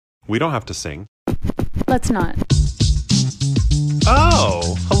We don't have to sing. Let's not.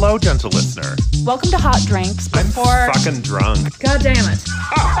 Oh, hello, gentle listener. Welcome to Hot Drinks. I'm fucking drunk. God damn it.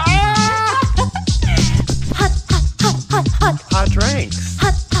 Hot drinks.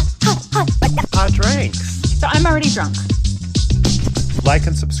 Hot drinks. So I'm already drunk. Like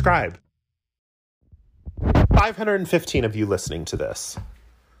and subscribe. 515 of you listening to this.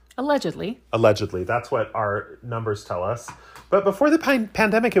 Allegedly. Allegedly. That's what our numbers tell us. But before the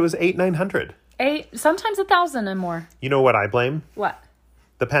pandemic, it was 900. Sometimes 1,000 and more. You know what I blame? What?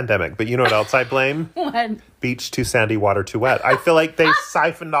 The pandemic. But you know what else I blame? What? Beach too sandy, water too wet. I feel like they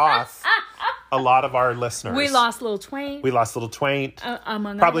siphoned off a lot of our listeners. We lost Lil Twain. We lost Little Twain.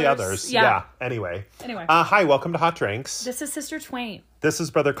 Among Probably others. Yeah. Anyway. Hi, welcome to Hot Drinks. This is Sister Twain. This is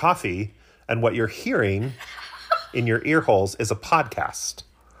Brother Coffee. And what you're hearing in your ear holes is a podcast.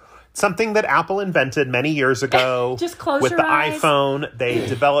 Something that Apple invented many years ago. Just close with your the eyes. iPhone. They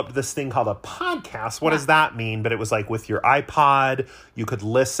developed this thing called a podcast. What does that mean? But it was like with your iPod, you could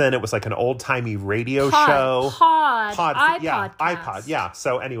listen. It was like an old-timey radio show. iPod. Yeah.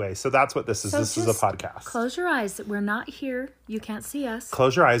 So anyway, so that's what this is. This is a podcast. Close your eyes. We're not here. You can't see us.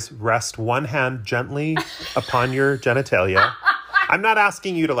 Close your eyes. Rest one hand gently upon your genitalia. I'm not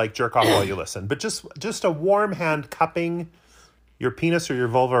asking you to like jerk off while you listen, but just a warm hand cupping your penis or your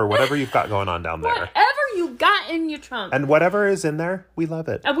vulva or whatever you've got going on down there. Whatever you got in your trunk. And whatever is in there, we love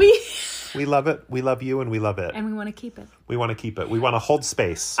it. We love it. We love you and we love it. And we want to keep it. We want to keep it. We want to hold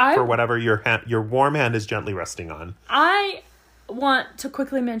space for whatever your warm hand is gently resting on. I want to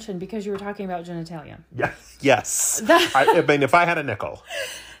quickly mention, because you were talking about genitalia. Yeah. Yes. I mean, if I had a nickel.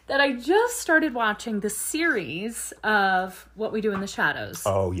 That I just started watching the series of What We Do in the Shadows.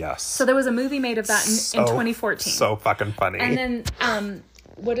 Oh, yes. So there was a movie made of that in 2014. So fucking funny. And then,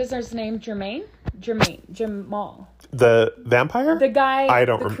 what is his name? Jamal? The vampire? The guy, I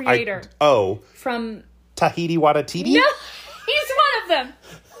don't the creator. From Tahiti Watatiti? No, he's one of them.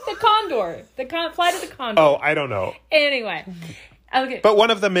 The Condor. Flight of the Condor. Oh, I don't know. Anyway. Okay. But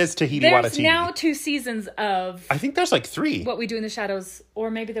one of them is Tahiti Watatiti. There's now 2 seasons of... I think there's like 3. What We Do in the Shadows,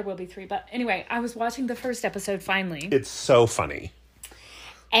 or maybe there will be 3. But anyway, I was watching the first episode finally. It's so funny.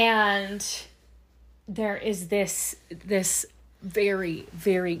 And there is this very,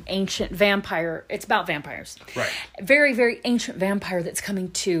 very ancient vampire. It's about vampires. Right. Very, very ancient vampire that's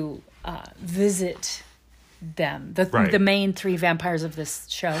coming to visit them. The main 3 vampires of this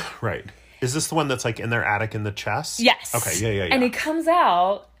show. Right. Is this the one that's like in their attic in the chest? Yes. Okay, yeah. And he comes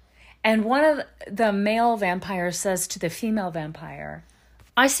out, and one of the male vampires says to the female vampire,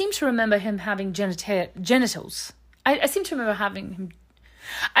 I seem to remember him having genitals. I seem to remember having him...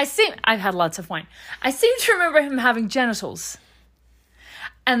 I've had lots of wine. I seem to remember him having genitals.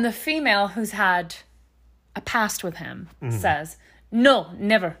 And the female, who's had a past with him, says, no,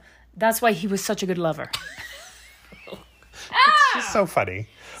 never. That's why he was such a good lover. It's just so funny.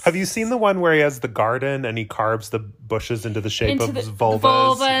 Have you seen the one where he has the garden and he carves the bushes into the shape of his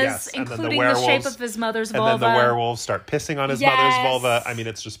vulvas? Yes, including the shape of his mother's vulva. And then the werewolves start pissing on his mother's vulva. I mean,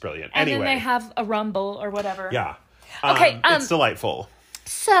 it's just brilliant. And anyway. then they have a rumble or whatever. Yeah. Okay. It's delightful.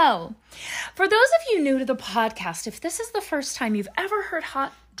 So, for those of you new to the podcast, if this is the first time you've ever heard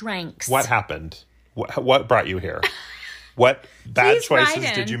Hot Drinks... What happened? What brought you here? What bad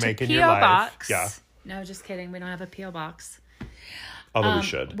choices did you make in your life? Box. Yeah. No, just kidding. We don't have a P.O. box. Although we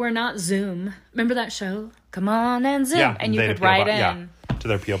should. We're not Zoom. Remember that show? Come on and Zoom. Yeah, and you could write in. To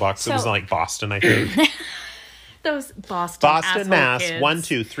their P.O. box. It was like Boston, I think. Those Boston Mass, kids.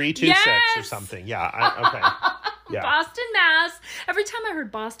 12326 or something. Yeah. Okay. Yeah. Boston, Mass. Every time I heard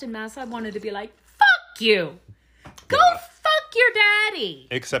Boston, Mass, I wanted to be like, fuck you. Go fuck your daddy.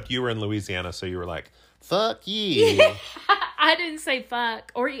 Except you were in Louisiana, so you were like, fuck you. I didn't say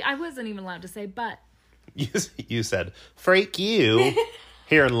fuck. Or I wasn't even allowed to say but. You said, freak you,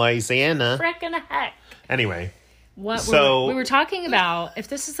 here in Louisiana. Frickin' heck. Anyway. We were talking about, if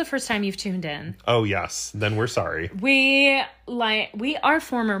this is the first time you've tuned in. Oh, yes. Then we're sorry. We are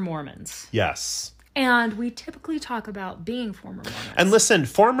former Mormons. Yes. And we typically talk about being former Mormons. And listen,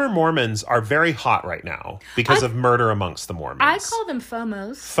 former Mormons are very hot right now because of murder amongst the Mormons. I call them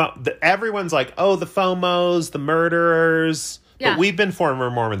FOMOs. Everyone's like, oh, the FOMOs, the murderers. Yeah. But we've been former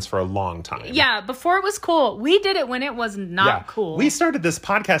Mormons for a long time. Yeah, before it was cool. We did it when it was not cool. We started this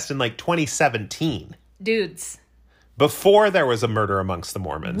podcast in like 2017. Dudes. Before there was a murder amongst the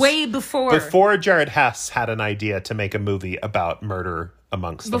Mormons. Way before. Before Jared Hess had an idea to make a movie about murder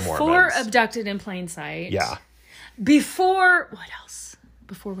amongst the Mormons. Before Abducted in Plain Sight. Yeah. Before... What else?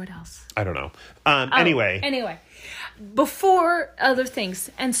 Before what else? I don't know. Anyway. Before other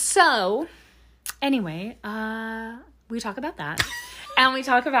things. And so... Anyway, we talk about that. And we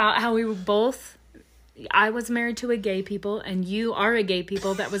talk about how we were both... I was married to a gay people, and you are a gay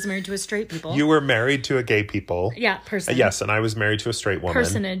people that was married to a straight people. You were married to a gay people. Yeah, person. Yes, and I was married to a straight woman.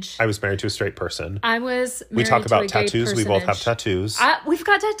 Personage. I was married to a straight person. I was married We talk about to a tattoos. We both have tattoos. We've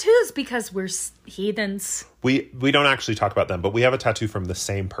got tattoos because we're heathens. We don't actually talk about them, but we have a tattoo from the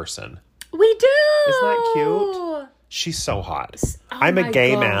same person. We do! Isn't that cute? She's so hot. Oh I'm a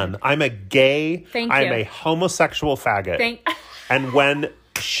gay God. man. I'm a gay... Thank I'm you. a homosexual faggot. And when...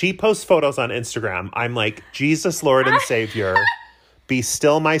 she posts photos on Instagram, I'm like, Jesus, Lord and Savior, be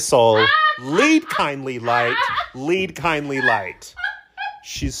still my soul. Lead kindly light. Lead kindly light.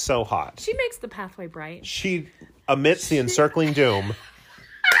 She's so hot. She makes the pathway bright. She, amidst the encircling doom,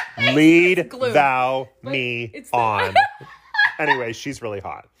 lead thou me on. Anyway, she's really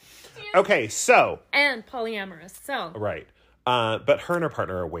hot. Okay, so. And polyamorous, so. Right. But her and her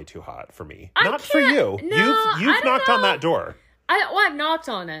partner are way too hot for me. I Not for can't- you. No, You've knocked on that door. I've knocked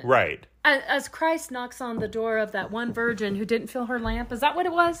on it. Right. As Christ knocks on the door of that one virgin who didn't fill her lamp. Is that what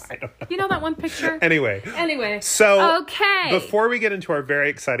it was? I don't know. You know that one picture? Anyway. So, before we get into our very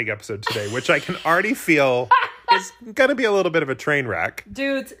exciting episode today, which I can already feel is going to be a little bit of a train wreck.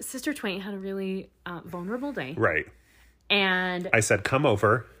 Dudes, Sister Twain had a really vulnerable day. Right. And I said, come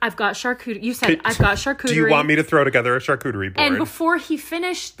over. I've got charcuterie. You said, I've got charcuterie. Do you want me to throw together a charcuterie board? And before he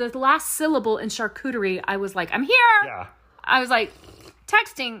finished the last syllable in charcuterie, I was like, I'm here. Yeah. I was like,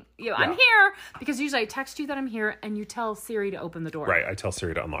 texting you, I'm here. Because usually I text you that I'm here and you tell Siri to open the door. Right. I tell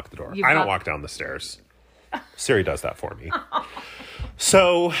Siri to unlock the door. I don't walk down the stairs. Siri does that for me.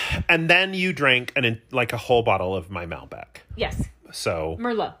 So, and then you drank like a whole bottle of my Malbec. Yes. So.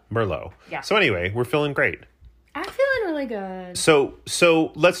 Merlot. Yeah. So anyway, we're feeling great. I'm feeling really good.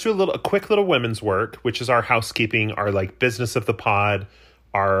 So let's do a quick little women's work, which is our housekeeping, our like business of the pod,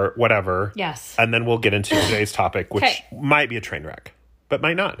 our whatever. Yes. And then we'll get into today's topic, which might be a train wreck, but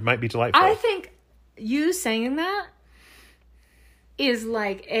might not. It might be delightful. I think you saying that is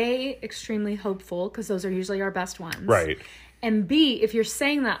like extremely hopeful because those are usually our best ones. Right. And B, if you're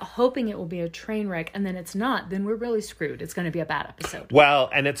saying that hoping it will be a train wreck and then it's not, then we're really screwed. It's going to be a bad episode. Well,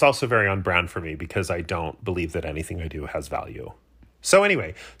 and it's also very on brand for me because I don't believe that anything I do has value. So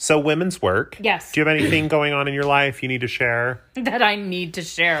anyway, women's work. Yes. Do you have anything going on in your life you need to share? That I need to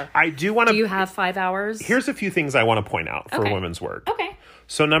share. I do want to... Do you have 5 hours? Here's a few things I want to point out for women's work. Okay.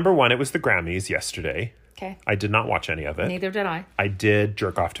 So number one, it was the Grammys yesterday. Okay. I did not watch any of it. Neither did I. I did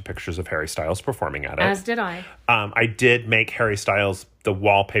jerk off to pictures of Harry Styles performing at it. As did I. I did make Harry Styles the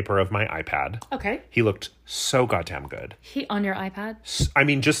wallpaper of my iPad. Okay. He looked so goddamn good. He on your iPad? I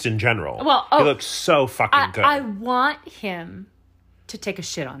mean, just in general. Well, he looked so fucking good. I want him to take a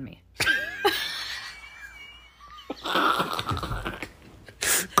shit on me.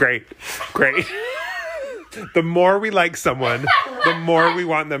 Great. The more we like someone, the more we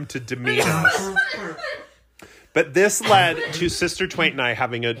want them to demean us. But this led to Sister Twain and I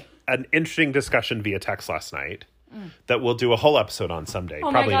having an interesting discussion via text last night that we'll do a whole episode on someday.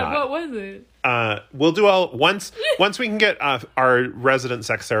 Oh Probably my God, not. what was it? We'll do once we can get our resident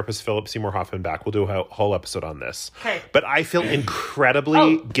sex therapist Philip Seymour Hoffman back. We'll do a whole episode on this. Okay. But I feel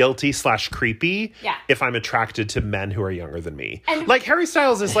incredibly guilty / creepy Yeah. if I'm attracted to men who are younger than me. And like Harry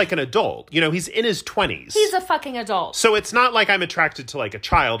Styles is like an adult. You know, he's in his 20s. He's a fucking adult. So it's not like I'm attracted to like a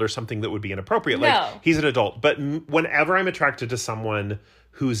child or something that would be inappropriate. No. Like he's an adult. But whenever I'm attracted to someone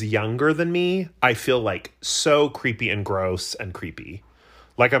who's younger than me, I feel like so creepy and gross and creepy.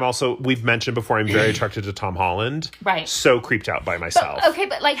 Like we've mentioned before, I'm very attracted to Tom Holland. Right. So creeped out by myself.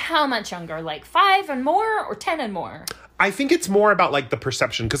 But like how much younger? Like 5 and more or 10 and more? I think it's more about like the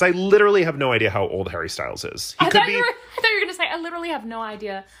perception because I literally have no idea how old Harry Styles is. I thought you were going to say, I literally have no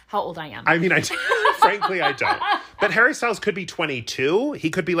idea how old I am. I mean, frankly, I don't. But Harry Styles could be 22. He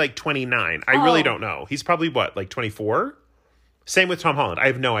could be like 29. I really don't know. He's probably what, like 24? Same with Tom Holland. I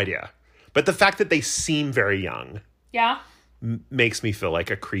have no idea. But the fact that they seem very young makes me feel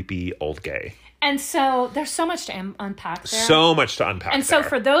like a creepy old gay. And so there's so much to unpack there. So much to unpack And so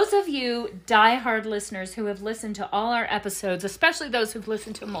for those of you diehard listeners who have listened to all our episodes, especially those who've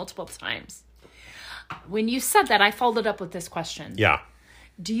listened to them multiple times, when you said that, I followed up with this question. Yeah.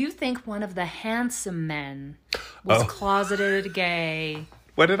 Do you think one of the handsome men was closeted gay?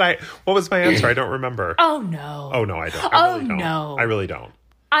 What was my answer? I don't remember. Oh, no. Oh, no, I don't. I really don't. No. I really don't.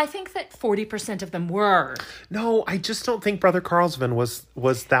 I think that 40% of them were. No, I just don't think Brother Carlsman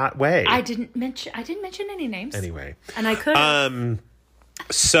was that way. I didn't mention any names. Anyway. And I could.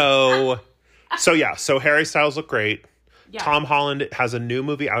 So Harry Styles looked great. Yeah. Tom Holland has a new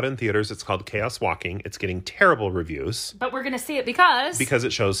movie out in theaters. It's called Chaos Walking. It's getting terrible reviews. But we're going to see it because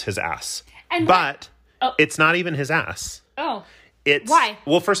it shows his ass. And but it's not even his ass. Oh. Why?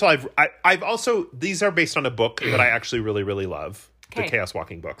 Well, first of all, I've also, these are based on a book that I actually really, really love. The Chaos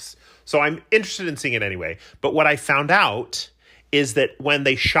Walking books. So I'm interested in seeing it anyway. But what I found out is that when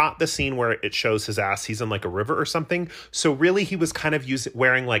they shot the scene where it shows his ass, he's in like a river or something. So really he was kind of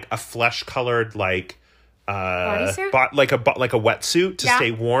wearing like a flesh colored like like a wetsuit to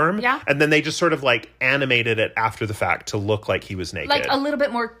stay warm. Yeah. And then they just sort of like animated it after the fact to look like he was naked. Like a little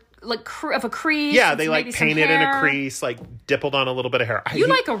bit more like of a crease. Yeah, they like painted in a crease, like dippled on a little bit of hair.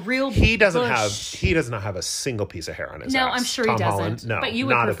 Like a real he does not have a single piece of hair on his ass. No, I'm sure Tom he doesn't. Holland, no, but you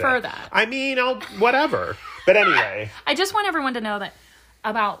would prefer that. I mean, whatever. But anyway. I just want everyone to know that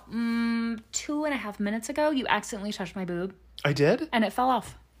about 2.5 minutes ago, you accidentally touched my boob. I did? And it fell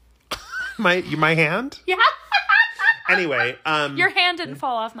off. My hand? Yeah. Anyway, your hand didn't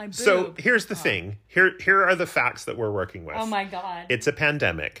fall off my boob. So here's the thing. Here are the facts that we're working with. Oh my God. It's a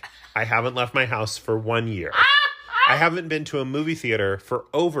pandemic. I haven't left my house for 1 year. I haven't been to a movie theater for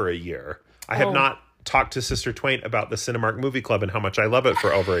over a year. I have not talked to Sister Twain about the Cinemark Movie Club and how much I love it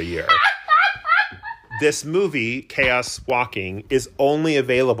for over a year. This movie, Chaos Walking, is only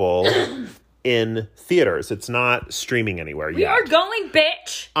available in theaters. It's not streaming anywhere yet. We are going,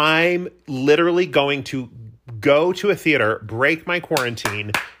 bitch. I'm literally going to go to a theater, break my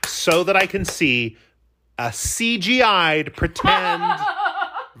quarantine, so that I can see a CGI'd pretend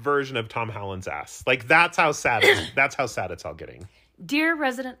version of Tom Holland's ass. Like that's how sad it's all getting. Dear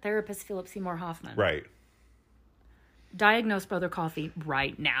resident therapist Philip Seymour Hoffman. Right. Diagnose Brother Coffee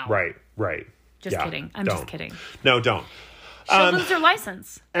right now. Right. Just kidding. I'm just kidding. No, don't. She'll lose her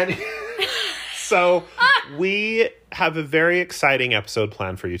license. And so we have a very exciting episode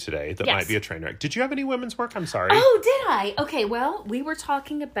planned for you today that might be a train wreck. Did you have any women's work? I'm sorry. Oh, did I? Okay, well, we were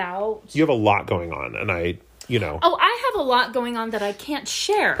talking about... You have a lot going on, and I have a lot going on that I can't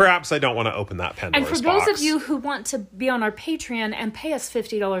share. Perhaps I don't want to open that Pandora's box. And for those of you who want to be on our Patreon and pay us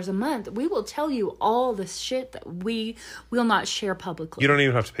 $50 a month, we will tell you all the shit that we will not share publicly. You don't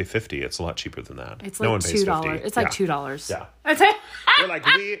even have to pay $50. It's a lot cheaper than that. It's like $2. It's like $2. Yeah. We're like,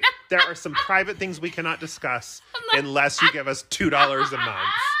 there are some private things we cannot discuss unless you give us $2 a month.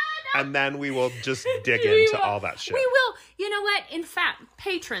 And then we will just dig into all that shit. We will. You know what? In fact,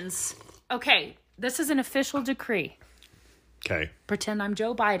 patrons. Okay, this is an official decree. Okay. Pretend I'm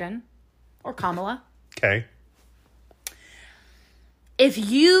Joe Biden or Kamala. Okay. If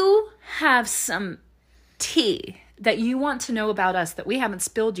you have some tea that you want to know about us that we haven't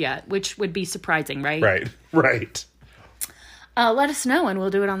spilled yet, which would be surprising, right? Right. Let us know and we'll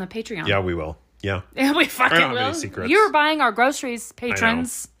do it on the Patreon. Yeah, we will. Yeah. Yeah, we fucking will. Any secrets. You're buying our groceries,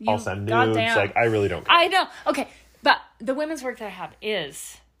 patrons. I'll send nudes. Like, I really don't care. I know. Okay. But the women's work that I have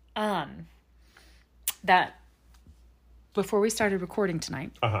is that before we started recording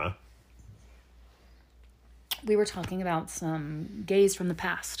tonight, we were talking about some gays from the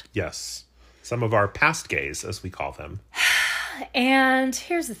past. Yes. Some of our past gays, as we call them. And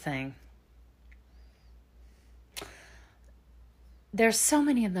here's the thing. There's so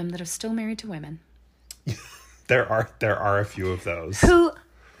many of them that are still married to women. There are a few of those. Who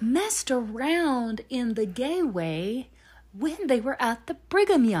messed around in the gay way when they were at the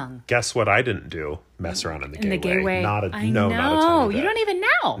Brigham Young. Guess what I didn't do? Mess around in the gay way. Not a I know. Not a tiny bit. You don't even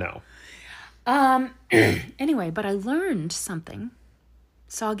know. No. Anyway, but I learned something.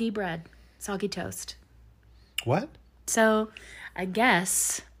 Soggy bread. Soggy toast. What? So, I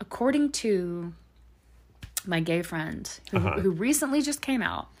guess, according to my gay friend, who recently just came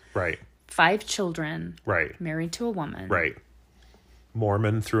out. Right. 5 children. Right. Married to a woman. Right.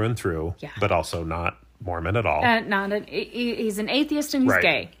 Mormon through and through. Yeah. But also not Mormon at all. He's an atheist and he's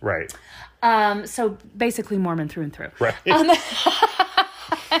gay. Right. So basically Mormon through and through. Right.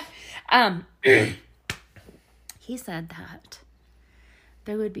 He said that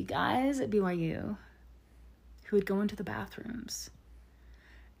there would be guys at BYU who would go into the bathrooms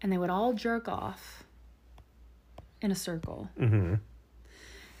and they would all jerk off in a circle. Mm-hmm.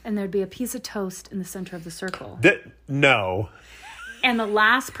 And there'd be a piece of toast in the center of the circle. No. And the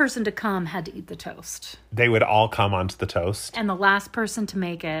last person to come had to eat the toast. They would all come onto the toast. And the last person to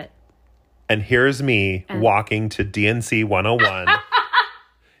make it. And here's me walking to DNC 101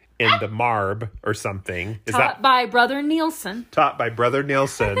 in the Marb or something. Taught by Brother Nielsen. Taught by Brother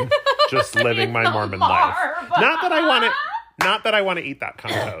Nielsen. Just living my Mormon life. Not that I want to eat that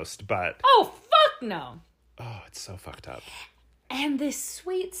cum toast, but. Oh, fuck no. Oh, it's so fucked up. And this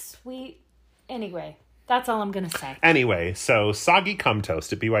sweet. Anyway, that's all I'm going to say. Anyway, so soggy cum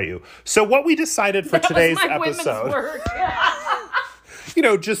toast at BYU. So what we decided for today's episode.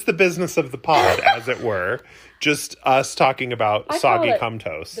 just the business of the pod, as it were. Just us talking about soggy cum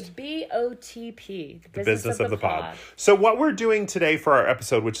toast. The BOTP. The business of the pod. So what we're doing today for our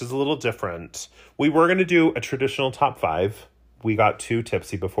episode, which is a little different, we were going to do a traditional top 5. We got too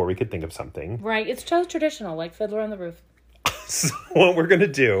tipsy before we could think of something. Right. It's so traditional, like Fiddler on the Roof. So what we're going to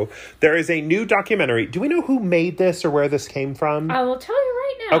do, there is a new documentary. Do we know who made this or where this came from? I will tell you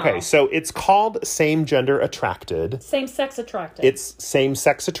right now. Okay, so it's called Same Gender Attracted. Same Sex Attracted. It's Same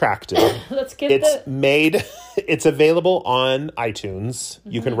Sex Attracted. It's it's available on iTunes.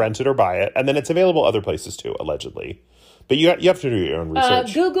 Mm-hmm. You can rent it or buy it. And then it's available other places too, allegedly. But you have to do your own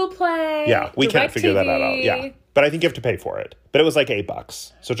research. Google Play. Yeah, we can't figure that out. Yeah. But I think you have to pay for it. But it was like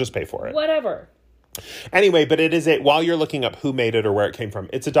 $8. So just pay for it. Whatever. Anyway, but it is while you're looking up who made it or where it came from,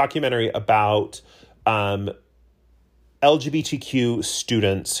 it's a documentary about LGBTQ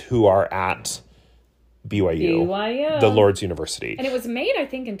students who are at BYU, the Lourdes University. And it was made, I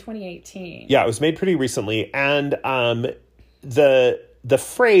think, in 2018. Yeah, it was made pretty recently. And the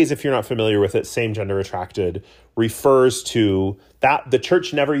phrase, if you're not familiar with it, same gender attracted, refers to that the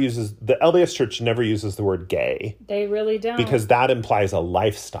LDS Church never uses the word gay. They really don't. Because that implies a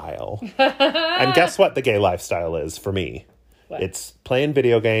lifestyle. And guess what the gay lifestyle is for me? What? It's playing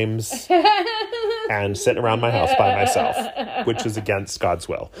video games and sitting around my house by myself, which is against God's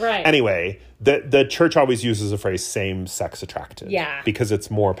will. Right. Anyway, the church always uses the phrase same sex attracted. Yeah. Because it's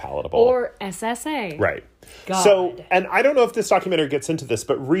more palatable. Or SSA. Right. God. So, and I don't know if this documentary gets into this,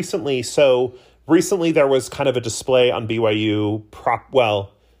 but recently there was kind of a display on BYU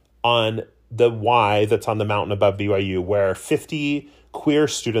on the Y that's on the mountain above BYU where 50 queer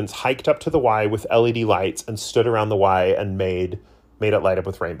students hiked up to the Y with LED lights and stood around the Y and made it light up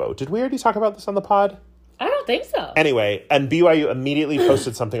with rainbow. Did we already talk about this on the pod? I don't think so. Anyway, and BYU immediately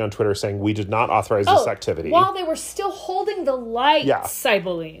posted something on Twitter saying we did not authorize this activity. While they were still holding the lights, I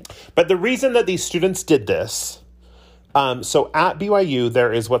believe. But the reason that these students did this, so at BYU,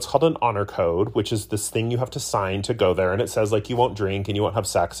 there is what's called an honor code, which is this thing you have to sign to go there. And it says, like, you won't drink and you won't have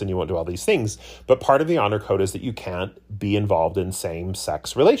sex and you won't do all these things. But part of the honor code is that you can't be involved in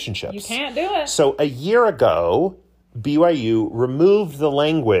same-sex relationships. You can't do it. So a year ago, BYU removed the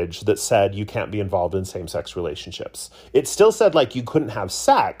language that said you can't be involved in same-sex relationships. It still said, like, you couldn't have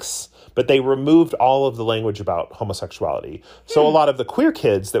sex, but they removed all of the language about homosexuality. So a lot of the queer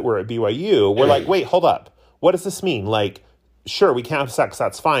kids that were at BYU were like, wait, hold up. What does this mean? Like, sure, we can't have sex,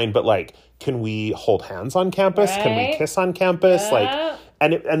 that's fine, but, like, can we hold hands on campus? Right. Can we kiss on campus? Yeah.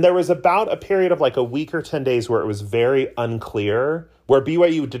 Like, and there was about a period of, like, a week or 10 days where it was very unclear, where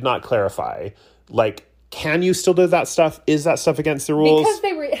BYU did not clarify, like, can you still do that stuff? Is that stuff against the rules? Because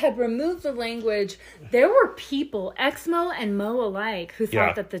they had removed the language, there were people, Exmo and Mo alike, who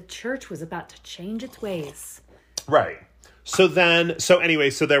thought that the church was about to change its ways. Right. So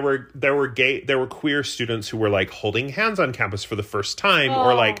there were queer students who were like holding hands on campus for the first time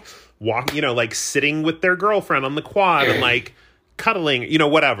or like like sitting with their girlfriend on the quad and like cuddling,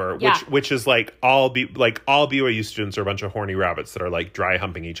 whatever, which is like all BYU students are a bunch of horny rabbits that are like dry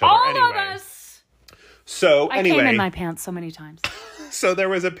humping each other all of us. So I came in my pants so many times. So there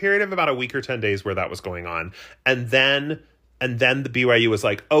was a period of about a week or 10 days where that was going on. And then the BYU was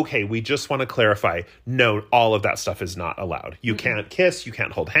like, okay, we just want to clarify. No, all of that stuff is not allowed. You can't kiss, you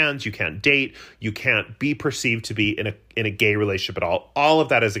can't hold hands, you can't date, you can't be perceived to be in a gay relationship at all. All of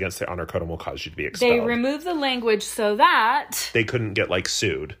that is against the honor code and will cause you to be expelled. They removed the language so that they couldn't get like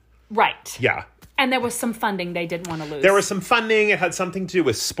sued. Right. Yeah. And there was some funding they didn't want to lose. There was some funding. It had something to do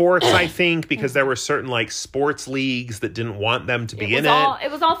with sports, I think, because there were certain like sports leagues that didn't want them to be in it.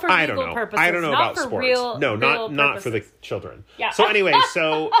 It was all for legal purposes. I don't know not about for sports. Real, no, real not for the children. Yeah. So anyway,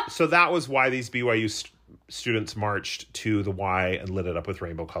 so that was why these BYU students marched to the Y and lit it up with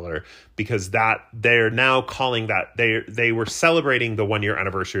rainbow color, because they're now calling that they were celebrating the 1 year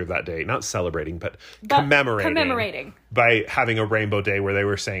anniversary of that day. Not celebrating, but commemorating by having a rainbow day where they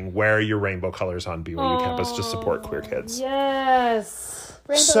were saying wear your rainbow colors on BYU campus to support queer kids. Yes.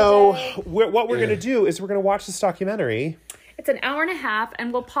 So what we're going to do is we're going to watch this documentary. It's an hour and a half,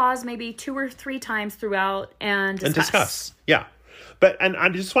 and we'll pause maybe 2 or 3 times throughout and discuss. Yeah. And I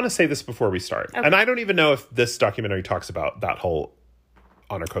just want to say this before we start. Okay. And I don't even know if this documentary talks about that whole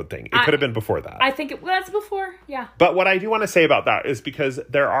honor code thing. It could have been before that. I think that's before, yeah. But what I do want to say about that is because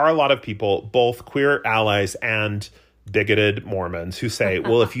there are a lot of people, both queer allies and bigoted Mormons, who say,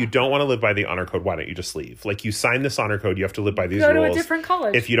 well, if you don't want to live by the honor code, why don't you just leave? Like, you sign this honor code, you have to live by these rules. Go to a different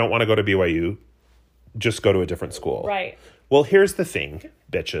college. If you don't want to go to BYU, just go to a different school. Right. Well, here's the thing,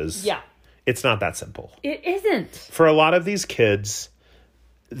 bitches. Yeah. It's not that simple. It isn't. For a lot of these kids,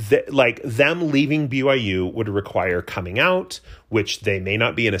 them leaving BYU would require coming out, which they may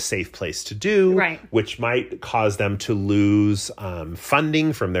not be in a safe place to do, right, which might cause them to lose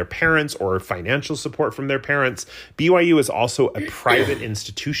funding from their parents or financial support from their parents. BYU is also a private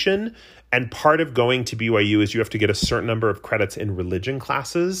institution. And part of going to BYU is you have to get a certain number of credits in religion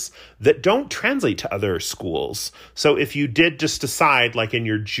classes that don't translate to other schools. So if you did just decide, like in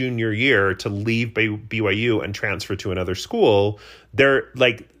your junior year, to leave BYU and transfer to another school,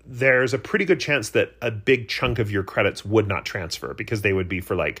 there's a pretty good chance that a big chunk of your credits would not transfer because they would be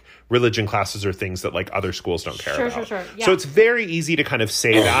for like religion classes or things that like other schools don't care about. Sure. Yeah. So it's very easy to kind of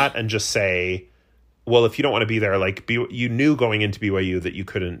say that and just say, well, if you don't want to be there, like you knew going into BYU that you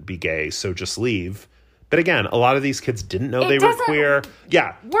couldn't be gay, so just leave. But again, a lot of these kids didn't know they were queer.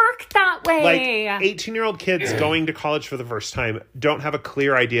 Yeah. Work that way. Like 18-year-old kids going to college for the first time don't have a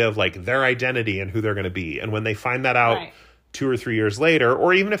clear idea of like their identity and who they're going to be. And when they find that out 2 or 3 years later,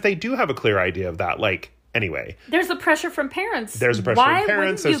 or even if they do have a clear idea of that, like, anyway. There's the pressure from parents. There's the pressure from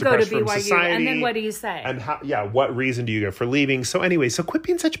parents. There's the pressure from society. And then what do you say? And what reason do you give for leaving? So anyway, quit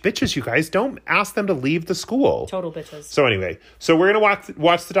being such bitches, you guys. Don't ask them to leave the school. Total bitches. So anyway, we're going to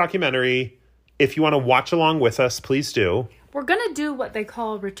watch the documentary. If you want to watch along with us, please do. We're going to do what they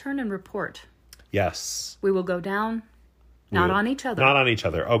call return and report. Yes. We will go down, not on each other. Not on each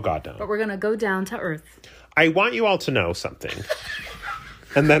other. Oh, God, no. But we're going to go down to earth. I want you all to know something.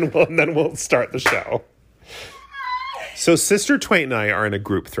 and then we'll start the show. So Sister Twain and I are in a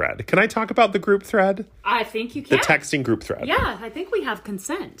group thread. Can I talk about the group thread? I think you can. The texting group thread. Yeah, I think we have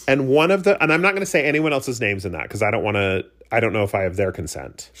consent. And and I'm not going to say anyone else's names in that because I don't know if I have their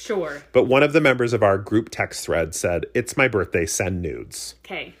consent. Sure. But one of the members of our group text thread said, "It's my birthday, send nudes."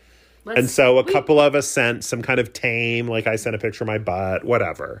 Okay. And so a couple of us sent some kind of tame, like I sent a picture of my butt,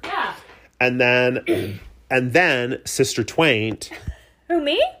 whatever. Yeah. And then Sister Twain. Who,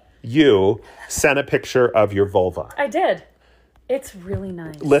 me? You sent a picture of your vulva. I did. It's really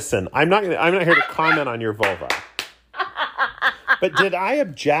nice. Listen, I'm not here to comment on your vulva. But did I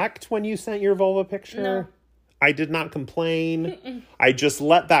object when you sent your vulva picture? No. I did not complain. I just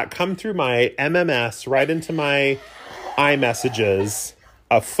let that come through my MMS right into my iMessages,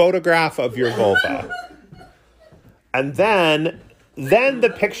 a photograph of your vulva. And then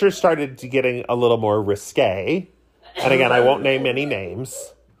the picture started to getting a little more risque. And again, I won't name any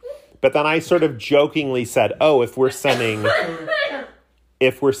names. But then I sort of jokingly said, "Oh, if we're sending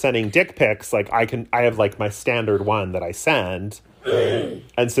dick pics, like I have like my standard one that I send."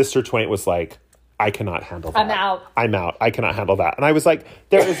 And Sister Twain was like, "I cannot handle that. I'm out. I cannot handle that." And I was like,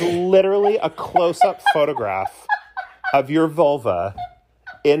 "There is literally a close-up photograph of your vulva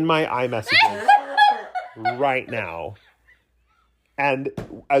in my iMessages right now." And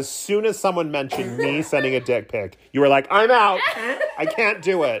as soon as someone mentioned me sending a dick pic, you were like, "I'm out. I can't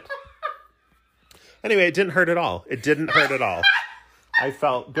do it." Anyway, it didn't hurt at all. I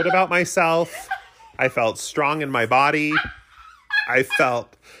felt good about myself. I felt strong in my body. I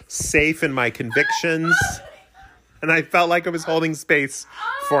felt safe in my convictions. And I felt like I was holding space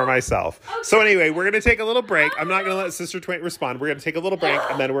for myself. Okay. So anyway, we're going to take a little break. I'm not going to let Sister Twain respond. We're going to take a little break,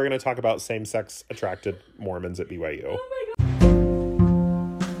 and then we're going to talk about same-sex attracted Mormons at BYU. Oh my God.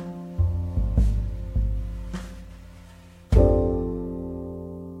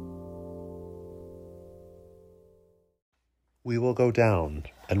 We will go down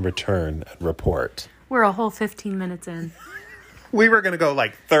and return and report. We're a whole 15 minutes in. We were going to go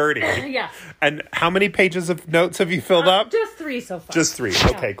like 30. Yeah. And how many pages of notes have you filled up? Just 3 so far. Just 3. Yeah.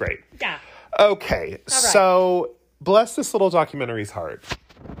 Okay, great. Yeah. Okay. Right. So, bless this little documentary's heart.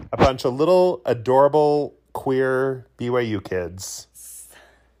 A bunch of little adorable queer BYU kids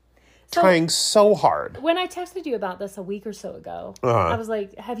trying so hard. When I texted you about this a week or so ago, I was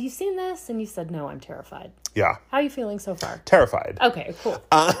like, "Have you seen this?" And you said, "No, I'm terrified." Yeah. How are you feeling so far? Terrified. Okay, cool.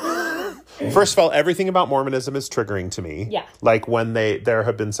 First of all, everything about Mormonism is triggering to me. Yeah. Like when there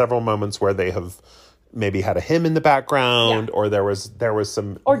have been several moments where they have maybe had a hymn in the background, or there was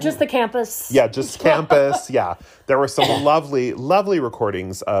some, or just the campus. Yeah, just campus. Yeah, there were some lovely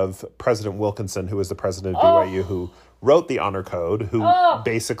recordings of President Wilkinson, who was the president of BYU, who wrote the honor code, who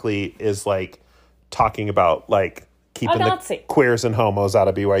basically is like talking about like keeping the queers and homos out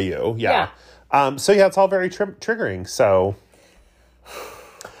of BYU. Yeah. So yeah, it's all very triggering. So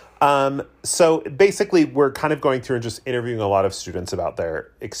So basically, we're kind of going through and just interviewing a lot of students about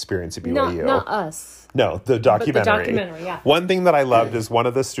their experience at BYU. Not us. No, the documentary. But the documentary, yeah. One thing that I loved is one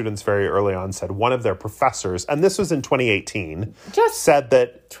of the students very early on said one of their professors, and this was in 2018, said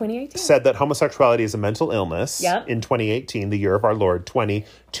that homosexuality is a mental illness. Yep. In 2018, the year of our Lord,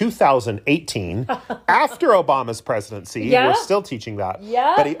 2018, after Obama's presidency. Yeah. We're still teaching that.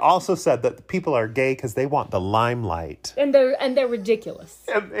 Yeah. But he also said that people are gay because they want the limelight. And they're ridiculous.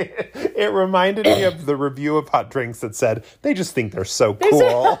 And it reminded me of the review of Hot Drinks that said they just think they're so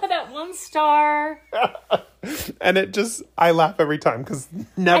cool. That 1 star. And it just, I laugh every time because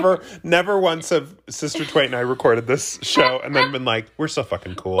never once have Sister Twait and I recorded this show and then been like, we're so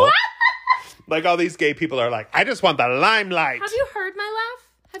fucking cool. Like all these gay people are like, I just want the limelight. Have you heard my laugh?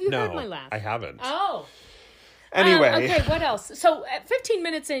 Have you heard my laugh? I haven't. Oh. Anyway. Okay, what else? So at 15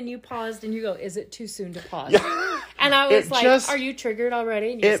 minutes in, you paused and you go, is it too soon to pause? Yeah. And I was are you triggered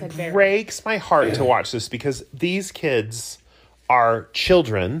already? And you said very. It breaks my heart to watch this because these kids are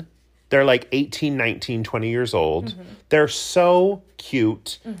children. They're like 18, 19, 20 years old. Mm-hmm. They're so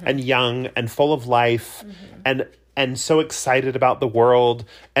cute and young and full of life and so excited about the world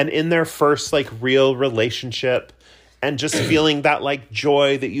and in their first like real relationship and just feeling that like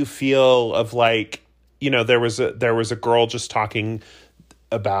joy that you feel of like, you know, there was a girl just talking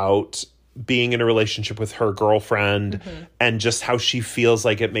about being in a relationship with her girlfriend and just how she feels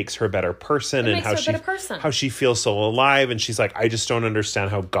like it makes her a better person and how she feels so alive. And she's like, I just don't understand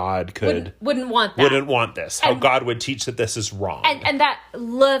how God wouldn't want that. Wouldn't want this. How God would teach that this is wrong. And that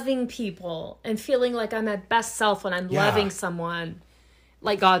loving people and feeling like I'm at best self when I'm loving someone,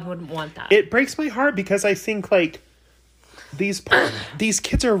 like God wouldn't want that. It breaks my heart because I think like these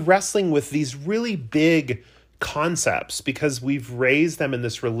kids are wrestling with these really big concepts because we've raised them in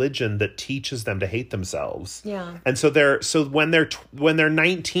this religion that teaches them to hate themselves. Yeah. And so when they're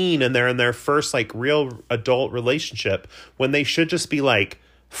 19 and they're in their first like real adult relationship, when they should just be like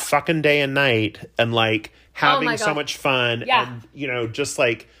fucking day and night and like having so much fun and you know just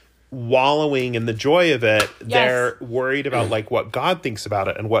like wallowing in the joy of it, they're worried about like what God thinks about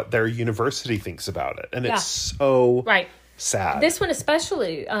it and what their university thinks about it. And it's so sad. This one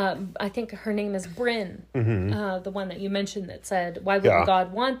especially, I think her name is Bryn, the one that you mentioned that said, why wouldn't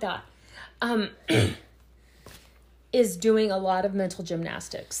God want that? Is doing a lot of mental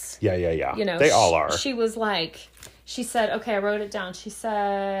gymnastics. Yeah. You know, they all are. She was like, she said, okay, I wrote it down. She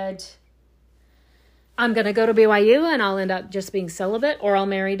said, I'm going to go to BYU and I'll end up just being celibate or I'll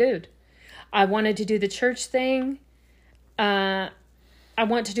marry dude. I wanted to do the church thing. I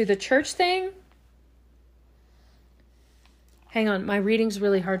want to do the church thing. Hang on, my reading's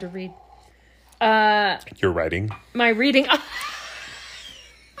really hard to read. You're writing? My reading. My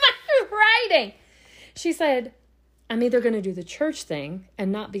writing. She said, I'm either going to do the church thing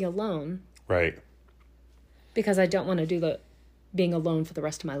and not be alone. Right. Because I don't want to do the being alone for the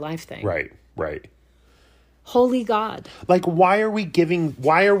rest of my life thing. Right. Holy God. Like, why are we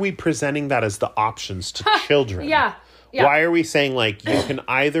presenting that as the options to children? Yeah. Why are we saying, like, you can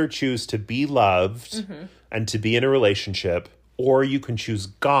either choose to be loved and to be in a relationship, or you can choose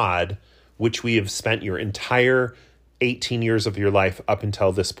God, which we have spent your entire 18 years of your life up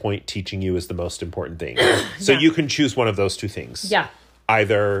until this point teaching you is the most important thing. So you can choose one of those two things. Yeah.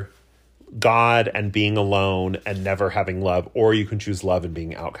 Either God and being alone and never having love, or you can choose love and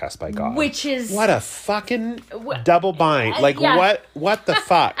being outcast by God. Which is... What a fucking double bind. Like, what the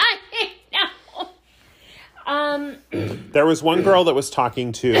fuck? There was one girl that was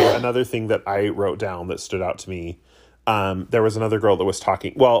talking to another thing that I wrote down that stood out to me. There was another girl that was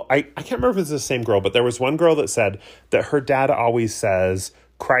talking. Well, I can't remember if it's the same girl, but there was one girl that said that her dad always says,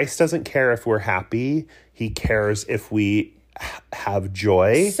 Christ doesn't care if we're happy. He cares if we have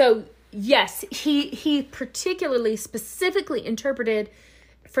joy. So, yes, he particularly, specifically interpreted,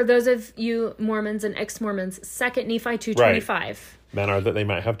 for those of you Mormons and ex-Mormons, 2 Nephi 2:25. Right. Men are that they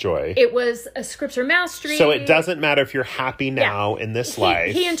might have joy. It was a scripture mastery. So it doesn't matter if you're happy now in this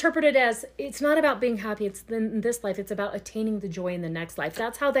life. He interpreted as, it's not about being happy in this life. It's about attaining the joy in the next life.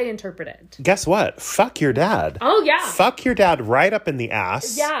 That's how they interpret it. Guess what? Fuck your dad. Oh, yeah. Fuck your dad right up in the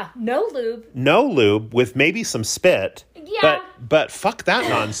ass. Yeah. No lube. No lube with maybe some spit. Yeah. But fuck that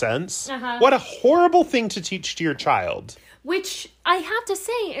nonsense. What a horrible thing to teach to your child. Which I have to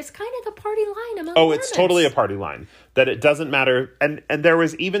say is kind of the party line among Mormons. It's totally a party line. That it doesn't matter. And there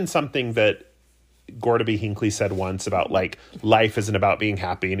was even something that Gorda B. Hinckley said once about, like, life isn't about being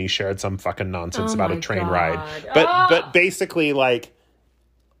happy. And he shared some fucking nonsense about a train ride. But basically, like...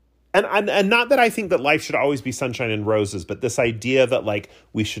 And not that I think that life should always be sunshine and roses, but this idea that, like,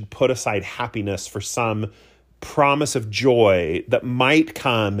 we should put aside happiness for some promise of joy that might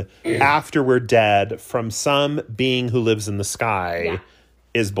come after we're dead from some being who lives in the sky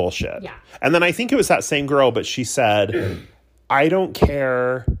is bullshit. Yeah. And then I think it was that same girl, but she said, I don't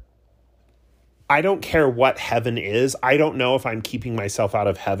care what heaven is. I don't know if I'm keeping myself out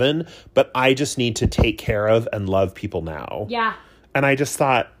of heaven, but I just need to take care of and love people now. Yeah. And I just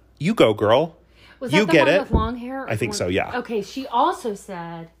thought, you go, girl. Was that you the get one it. with long hair? I think so, yeah. Okay, she also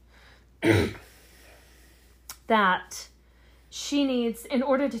said that she needs, in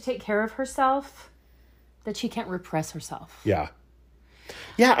order to take care of herself, that she can't repress herself. Yeah.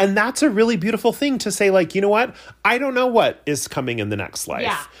 Yeah, and that's a really beautiful thing to say, like, you know what? I don't know what is coming in the next life.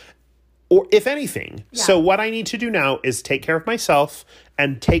 Yeah. Or if anything. Yeah. So what I need to do now is take care of myself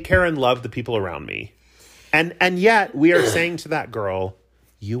and take care and love the people around me. And yet we are saying to that girl,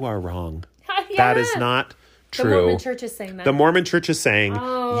 you are wrong. Yeah. That is not true. The Mormon Church is saying that. The Mormon Church is saying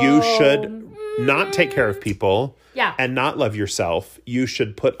you should not take care of people and not love yourself. You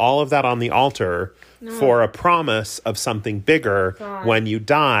should put all of that on the altar for a promise of something bigger when you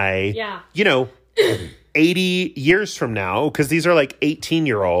die. Yeah. You know, 80 years from now, because these are like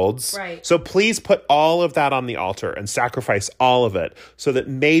 18-year-olds. Right. So please put all of that on the altar and sacrifice all of it so that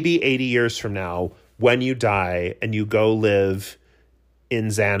maybe 80 years from now, when you die and you go live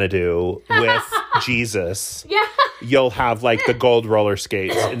in Xanadu with Jesus, you'll have like the gold roller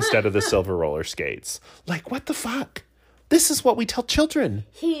skates instead of the silver roller skates. Like, what the fuck? This is what we tell children.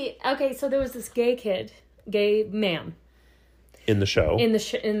 So there was this gay man. In the show. In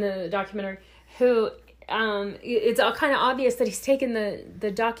the documentary, who, it's all kind of obvious that he's taken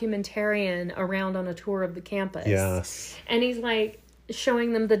the documentarian around on a tour of the campus. Yes. And he's like,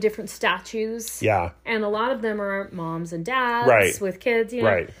 showing them the different statues. Yeah. And a lot of them are moms and dads with kids, you know.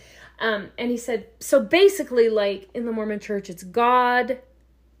 Right. And he said, so basically, like, in the Mormon Church, it's God,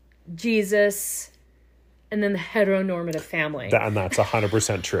 Jesus, and then the heteronormative family. And that's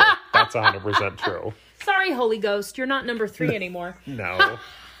 100% true. That's 100% true. Sorry, Holy Ghost. You're not number 3 anymore. No.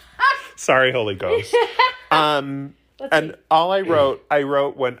 Sorry, Holy Ghost. And all I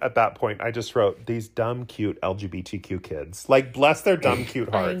wrote when at that point, I just wrote these dumb, cute LGBTQ kids. Like, bless their dumb, cute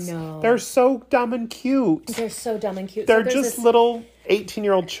hearts. I know. They're so dumb and cute. They're so dumb and cute. They're just little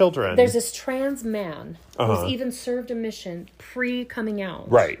 18-year-old children. There's this trans man who's even served a mission pre-coming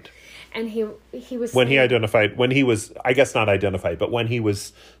out. Right. And he was when he was, I guess not identified, but when he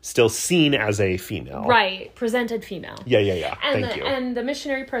was still seen as a female. Right. Presented female. Yeah. And Thank you. And the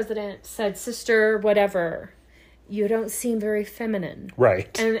missionary president said, sister, whatever, you don't seem very feminine.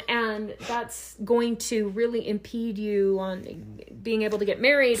 Right. And that's going to really impede you on being able to get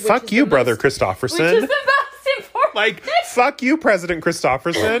married. Fuck you, Brother Christopherson. Which is the most important. Like, fuck you, President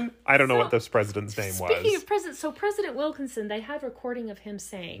Christopherson. I don't know what this president's name was. Speaking of president, President Wilkinson, they had recording of him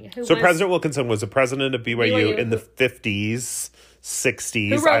saying. President Wilkinson was a president of BYU in the 50s, 60s.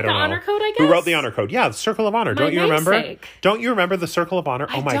 Who wrote the honor code, I guess? Who wrote the honor code. Yeah, the Circle of Honor. Don't you remember? Namesake. Don't you remember the Circle of Honor?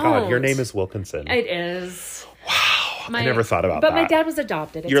 Oh my God, your name is Wilkinson. It is. Wow. I never thought about that. But my dad was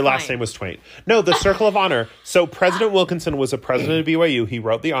adopted. Your last name was Twain. No, the Circle of Honor. So President Wilkinson was a president of BYU. He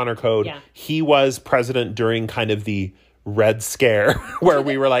wrote the honor code. Yeah. He was president during kind of the Red Scare where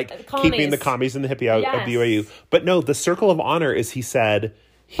we were like keeping the commies and the hippie out of BYU. But no, the Circle of Honor is, he said,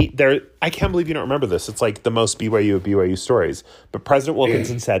 I can't believe you don't remember this. It's like the most BYU of BYU stories. But President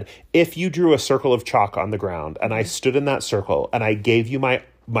Wilkinson said, if you drew a circle of chalk on the ground and I stood in that circle and I gave you my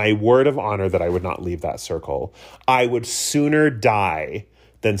word of honor that I would not leave that circle, I would sooner die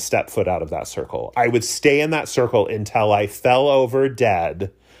than step foot out of that circle. I would stay in that circle until I fell over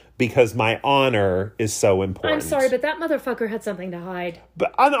dead because my honor is so important. I'm sorry, but that motherfucker had something to hide.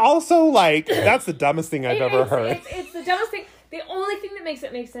 But and also, like, that's the dumbest thing I've ever heard. It's the dumbest thing. The only thing that makes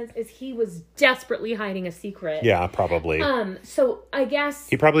it make sense is he was desperately hiding a secret. Yeah, probably. So I guess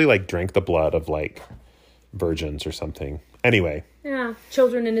he probably like drank the blood of like virgins or something. Anyway. Yeah,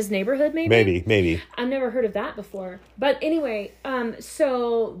 children in his neighborhood, maybe. Maybe. I've never heard of that before. But anyway,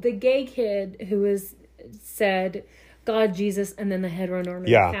 so the gay kid who was said God, Jesus, and then the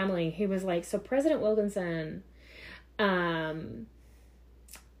heteronormative family. He was like, so President Wilkinson,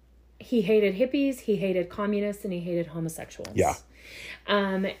 he hated hippies, he hated communists, and he hated homosexuals. Yeah.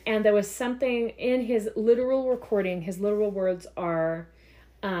 And there was something in his literal recording, his literal words are,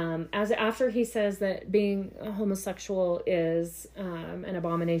 after he says that being a homosexual is an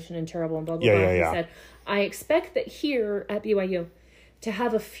abomination and terrible and blah, blah, blah, he said, I expect that here at BYU to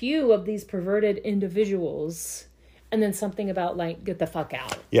have a few of these perverted individuals, and then something about, like, get the fuck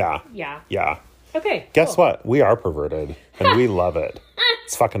out. Yeah. Yeah. Yeah. Okay. Guess what? We are perverted, and we love it.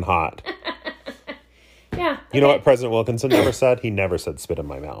 It's fucking hot. Yeah. You know what President Wilkinson never said? He never said spit in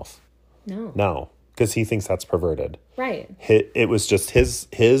my mouth. No. No. because he thinks that's perverted. Right. It was just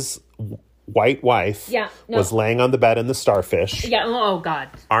his white wife was laying on the bed in the starfish. Yeah. Oh, God.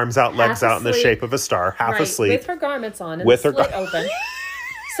 Arms out, legs out in the shape of a star, half asleep. With her garments on and with her slit open.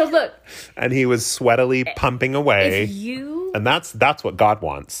 So look. And he was sweatily pumping away. And that's what God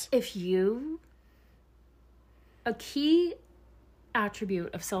wants. A key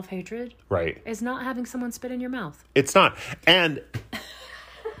attribute of self-hatred is not having someone spit in your mouth. It's not. And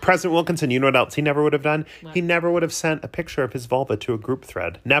President Wilkinson, you know what else he never would have done? What? He never would have sent a picture of his vulva to a group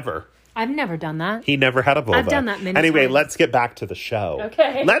thread. Never. I've never done that. He never had a vulva. I've done that many times. Let's get back to the show.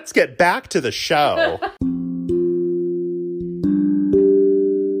 Okay. Let's get back to the show.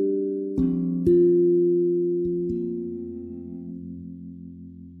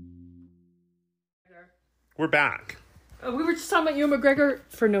 We're back. We were just talking about Ewan McGregor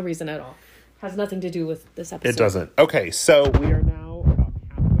for no reason at all. Has nothing to do with this episode. It doesn't. Okay, so we are now about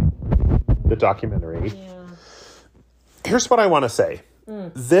halfway through the documentary. Yeah. Here's what I want to say.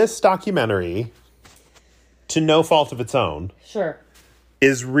 This documentary, to no fault of its own,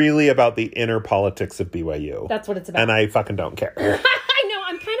 is really about the inner politics of BYU. That's what it's about. And I fucking don't care. I know.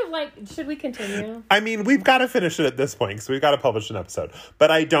 I'm kind of like, should we continue? I mean, we've got to finish it at this point because we've got to publish an episode.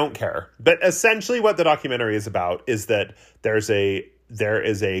 But I don't care. But essentially what the documentary is about is that there is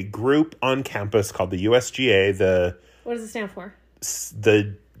a group on campus called the USGA. What does it stand for?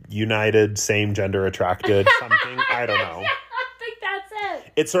 The United Same Gender Attracted something. I don't know. I think that's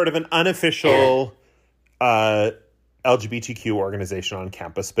it. It's sort of an unofficial LGBTQ organization on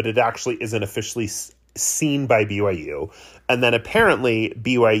campus, but it actually isn't officially seen by BYU. And then apparently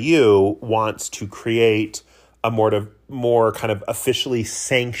BYU wants to create a more kind of officially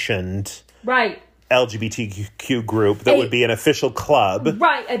sanctioned LGBTQ group that would be an official club.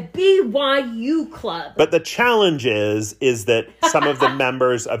 Right, a BYU club. But the challenge is that some of the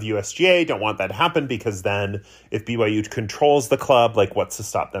members of USGA don't want that to happen because then if BYU controls the club, like what's to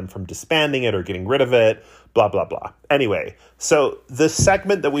stop them from disbanding it or getting rid of it, blah, blah, blah. Anyway, so the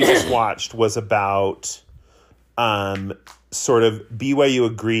segment that we just watched was about sort of BYU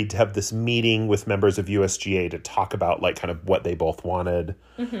agreed to have this meeting with members of USGA to talk about like kind of what they both wanted.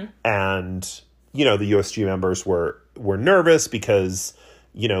 Mm-hmm. And you know, the USG members were nervous because,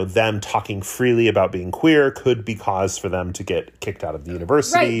 you know, them talking freely about being queer could be cause for them to get kicked out of the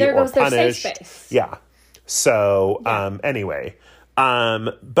university or punished. Their safe space. Yeah. So, anyway.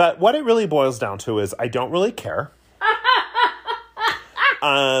 But what it really boils down to is I don't really care.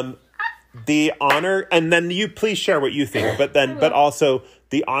 The honor, and then you please share what you think, but also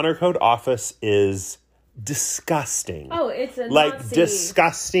the Honor Code office is disgusting. Oh, it's a like Nazi.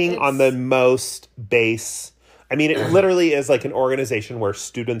 Disgusting on the most base. I mean, it literally is like an organization where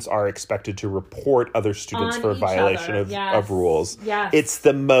students are expected to report other students for violation of rules. Yes. It's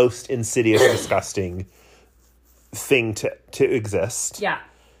the most insidious, disgusting thing to exist. Yeah.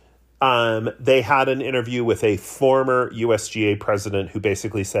 They had an interview with a former USGA president who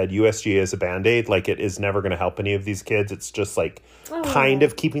basically said USGA is a Band-Aid. Like, it is never going to help any of these kids. It's just like kind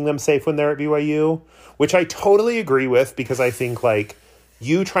of keeping them safe when they're at BYU, which I totally agree with because I think like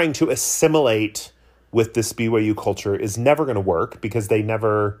you trying to assimilate with this BYU culture is never going to work because they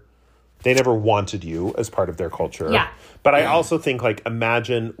never wanted you as part of their culture. Yeah. But I also think like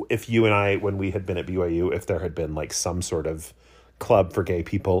imagine if you and I, when we had been at BYU, if there had been like some sort of club for gay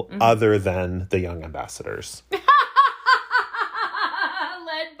people other than the Young Ambassadors. Led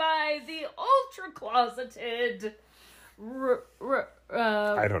by the ultra-closeted...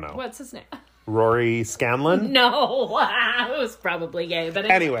 I don't know. What's his name? Rory Scanlon? No, it was probably gay, but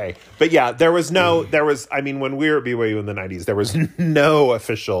anyway. But yeah, I mean, when we were at BYU in the 90s, there was no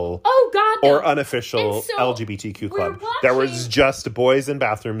official or unofficial LGBTQ club. There was just boys in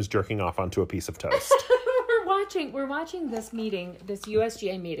bathrooms jerking off onto a piece of toast. We're watching this meeting, this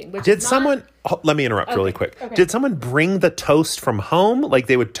USGA meeting. Which let me interrupt really quick. Okay. Did someone bring the toast from home? Like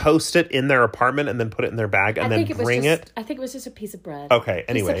they would toast it in their apartment and then put it in their bag and then bring it? I think it was just a piece of bread. Okay,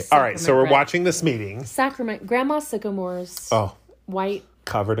 anyway. All right, so we're watching this meeting. Grandma Sycamore's white.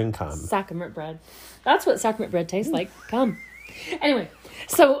 Covered in cum. Sacrament bread. That's what sacrament bread tastes like. Cum. Anyway,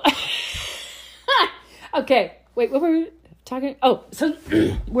 so. Okay, wait, what were we talking? Oh, so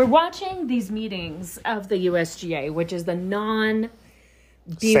we're watching these meetings of the USGA, which is the non-BYU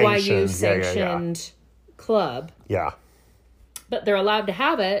sanctioned club. Yeah. But they're allowed to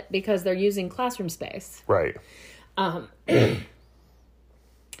have it because they're using classroom space. Right. And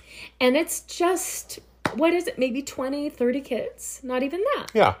it's just, what is it? Maybe 20, 30 kids. Not even that.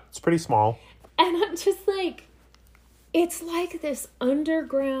 Yeah, it's pretty small. And I'm just like, it's like this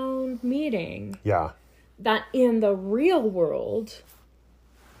underground meeting. Yeah. That in the real world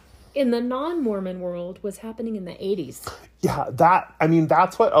in the non-Mormon world was happening in the 80s. Yeah,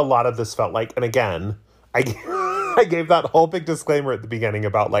 that's what a lot of this felt like. And again, I gave that whole big disclaimer at the beginning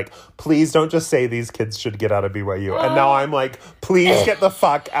about, like, please don't just say these kids should get out of BYU. And now I'm like, please get the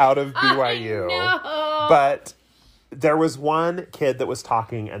fuck out of BYU. But there was one kid that was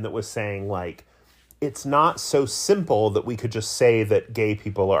talking and that was saying, like, it's not so simple that we could just say that gay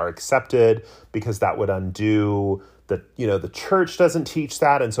people are accepted, because that would undo that, the church doesn't teach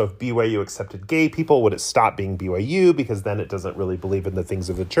that. And so if BYU accepted gay people, would it stop being BYU? Because then it doesn't really believe in the things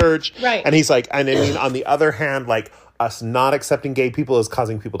of the church. Right. And he's like, and I mean, on the other hand, like, us not accepting gay people is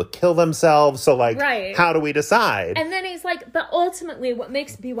causing people to kill themselves. So, like, How do we decide? And then he's like, but ultimately what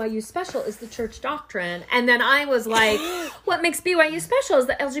makes BYU special is the church doctrine. And then I was like, what makes BYU special is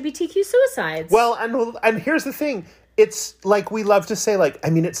the LGBTQ suicides. Well, and here's the thing. It's like, we love to say, like, I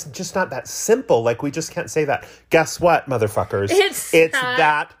mean, it's just not that simple. Like, we just can't say that. Guess what, motherfuckers? It's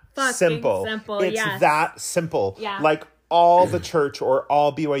that simple. It's that simple. Yeah. Like, all the church or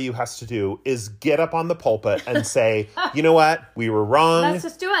all BYU has to do is get up on the pulpit and say, you know what? We were wrong. Let's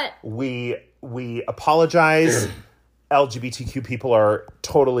just do it. We apologize. LGBTQ people are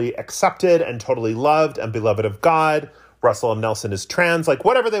totally accepted and totally loved and beloved of God. Russell M. Nelson is trans. Like,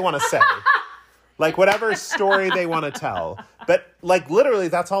 whatever they want to say. Like, whatever story they want to tell. But, like, literally,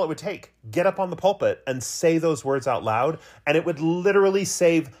 that's all it would take. Get up on the pulpit and say those words out loud, and it would literally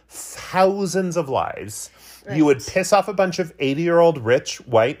save thousands of lives. Right. You would piss off a bunch of 80-year-old rich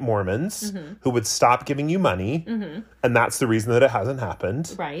white Mormons who would stop giving you money, and that's the reason that it hasn't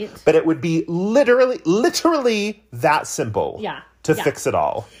happened. Right. But it would be literally that simple to fix it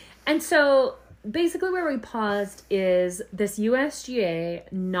all. And so basically where we paused is this USGA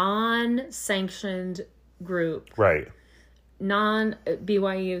non-sanctioned group. Right.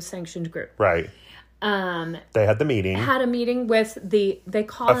 Non-BYU sanctioned group. Right. They had the meeting. Had a meeting with they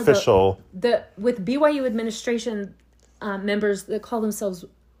call official with BYU administration members that call themselves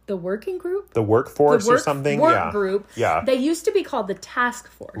the working group, the workforce or something. Group. Yeah. They used to be called the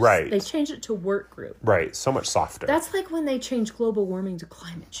task force. Right. They changed it to work group. Right. So much softer. That's like when they changed global warming to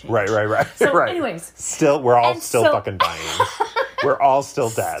climate change. Right. So, right. anyways, we're all still fucking dying. We're all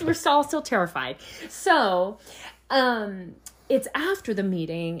still dead. We're all still terrified. So, it's after the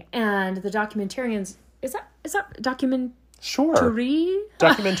meeting, and the documentarians is that document. Sure.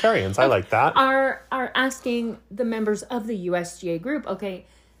 Documentarians, I like that. Are asking the members of the USGA group, okay,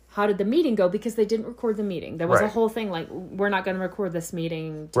 how did the meeting go? Because they didn't record the meeting. There was a whole thing like, we're not going to record this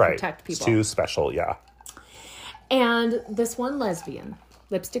meeting to protect people. It's too special, yeah. And this one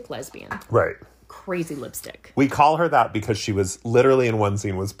lipstick lesbian. Right. Crazy lipstick. We call her that because she was literally in one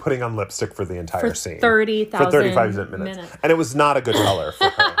scene was putting on lipstick for the entire scene. For 35 minutes. And it was not a good color for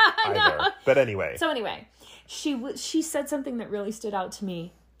her either. But anyway. So anyway, she said something that really stood out to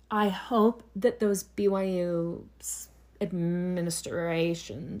me. I hope that those BYU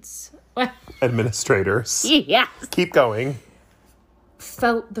administrators. Yes. Keep going.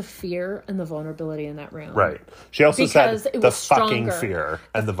 Felt the fear and the vulnerability in that room. Right. She also said it the was fucking stronger. fear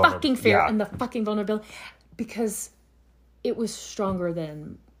and the fucking fear and the fucking vulnerability, because it was stronger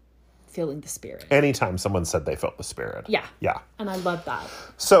than feeling the spirit. Anytime someone said they felt the spirit. Yeah. Yeah. And I love that.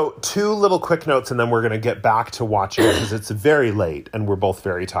 So 2 little quick notes, and then we're going to get back to watching it because it's very late and we're both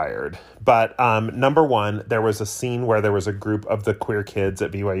very tired. But number 1, there was a scene where there was a group of the queer kids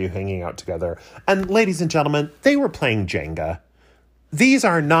at BYU hanging out together. And ladies and gentlemen, they were playing Jenga. These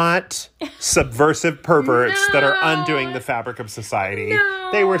are not subversive perverts that are undoing the fabric of society. No.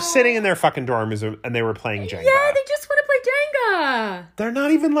 They were sitting in their fucking dorms and they were playing Jenga. Yeah, they just want to play Jenga. They're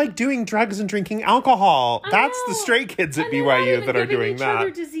not even like doing drugs and drinking alcohol. That's the straight kids at BYU that are doing that. Other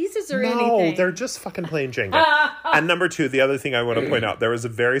diseases or anything. No, they're just fucking playing Jenga. And number 2, the other thing I want to point out, there was a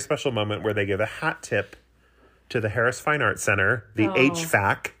very special moment where they gave a hat tip to the Harris Fine Arts Center, the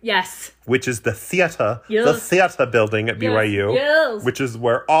HVAC. Yes. Which is the theater building at BYU. Yes. Which is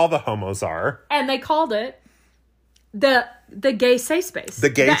where all the homos are. And they called it the gay safe space. The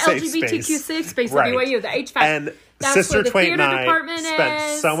LGBTQ safe space at BYU, the HVAC. And Sister Twain and I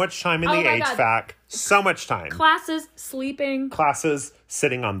spent so much time in the HVAC. God. So much time. Classes, sleeping. Classes,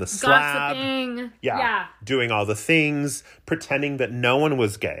 sitting on the slab. Gossiping. Yeah. Doing all the things. Pretending that no one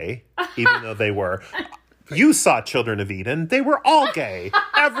was gay, even though they were. You saw Children of Eden. They were all gay.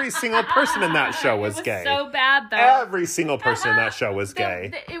 Every single person in that show was gay. So bad, though. Every single person in that show was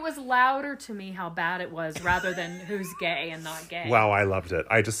gay. It was louder to me how bad it was rather than who's gay and not gay. Wow, I loved it.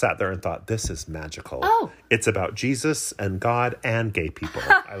 I just sat there and thought, this is magical. Oh. It's about Jesus and God and gay people.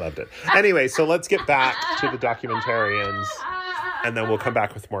 I loved it. Anyway, so let's get back to the documentarians, and then we'll come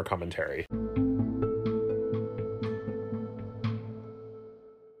back with more commentary.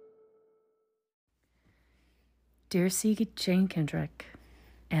 Dear C. Jane Kendrick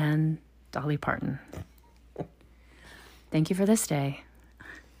and Dolly Parton, thank you for this day.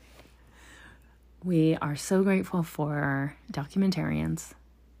 We are so grateful for documentarians.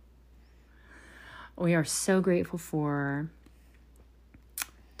 We are so grateful for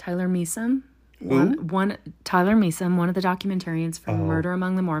Tyler Measom. Tyler Measom, one of the documentarians from Murder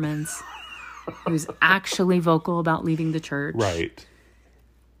Among the Mormons, who's actually vocal about leaving the church. Right.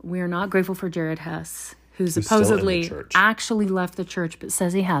 We are not grateful for Jared Hess, who supposedly actually left the church but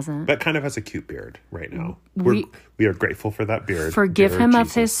says he hasn't. But kind of has a cute beard right now. We are grateful for that beard. Forgive him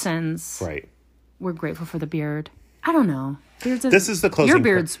of his sins. Right. We're grateful for the beard. I don't know. This is the closing. Your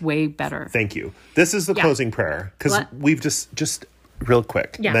beard's way better. Thank you. This is the closing prayer, because we've just real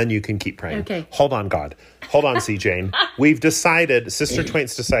quick. Yeah. Then you can keep praying. Okay. Hold on, God. Hold on, C. Jane. We've decided, Sister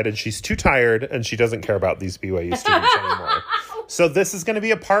Twain's decided she's too tired and she doesn't care about these BYU students anymore. So this is going to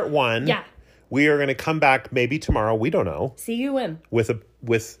be a part 1. Yeah. We are going to come back maybe tomorrow. We don't know. See you in. With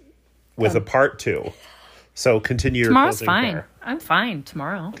a part 2. So continue your Tomorrow's closing fine. prayer. I'm fine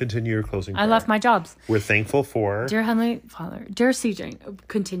tomorrow. Continue your closing prayer. I left my jobs. We're thankful for... Dear Heavenly Father. Dear CJ.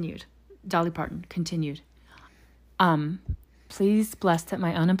 Continued. Dolly Parton. Continued. Please bless that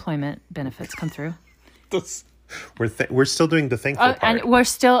my unemployment benefits come through. We're still doing the thankful part. And we're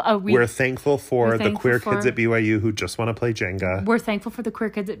still... we're thankful for the queer kids at BYU who just want to play Jenga. We're thankful for the queer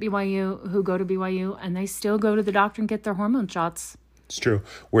kids at BYU who go to BYU and they still go to the doctor and get their hormone shots. It's true.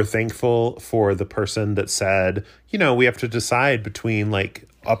 We're thankful for the person that said, we have to decide between like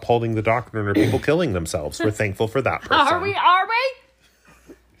upholding the doctrine or people killing themselves. We're thankful for that person. Are we?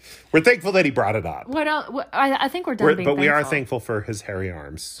 We're thankful that he brought it up. What else? I think we're done being thankful. We are thankful for his hairy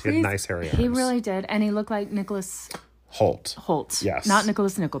arms. He had nice hairy arms. He really did. And he looked like Nicholas Holt. Yes. Not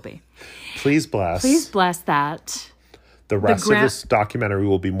Nicholas Nickleby. Please bless that. The rest of this documentary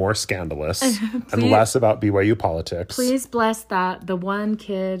will be more scandalous and less about BYU politics. Please bless that the one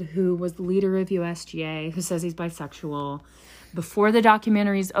kid who was the leader of USGA, who says he's bisexual, before the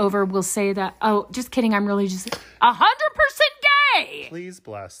documentary's over, will say that, oh, just kidding, I'm really just 100% gay. Please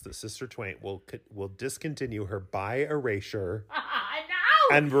bless that Sister Twain will discontinue her bi erasure.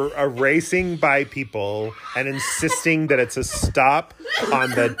 And we're erasing bi people and insisting that it's a stop on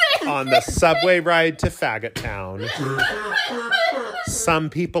the subway ride to Faggot Town. Some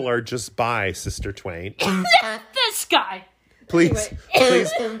people are just bi, Sister Twain. This guy. Please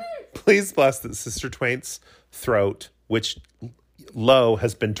bless that Sister Twain's throat, which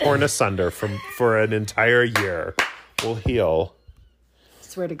has been torn asunder for an entire year, will heal.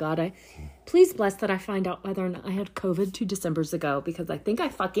 Swear to God, please bless that I find out whether or not I had COVID 2 Decembers ago, because I think I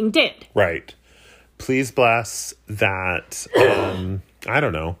fucking did. Right. Please bless that, I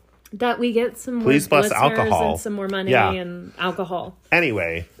don't know. That we get some more Please bless alcohol. And some more money and alcohol.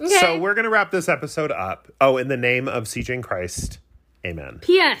 Anyway, So we're going to wrap this episode up. Oh, in the name of CJ and Christ, amen.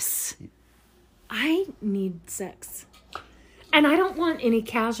 P.S. I need sex. And I don't want any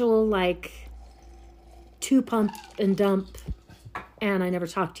casual, like, 2 pump and dump. And I never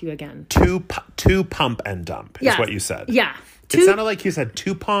talk to you again. Two pump and dump is what you said. Yeah. It sounded like you said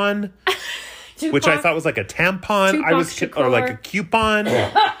tupon, which I thought was like a tampon. Or like a coupon.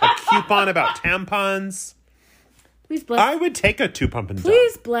 A coupon about tampons. Please bless. I would take a 2 pump and dump.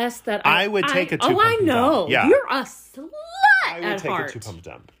 Please bless that. I would take a 2 pump and dump. Oh, I know. Yeah. You're a slut at heart. I would take a 2 pump and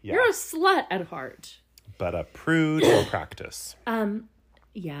dump. Yeah. You're a slut at heart. But a prude in practice.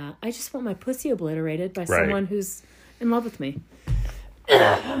 Yeah. I just want my pussy obliterated by someone who's in love with me.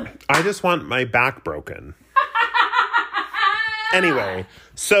 I just want my back broken. Anyway,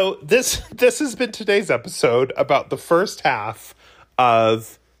 so this has been today's episode about the first half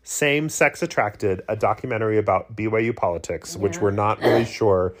of Same Sex Attracted, a documentary about BYU politics, which we're not really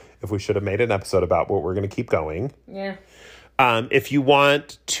sure if we should have made an episode about, but we're going to keep going. Yeah. If you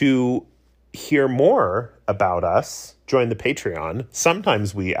want to hear more about us, join the Patreon.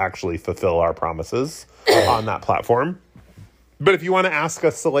 Sometimes we actually fulfill our promises on that platform. But if you want to ask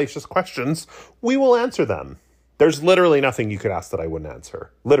us salacious questions, we will answer them. There's literally nothing you could ask that I wouldn't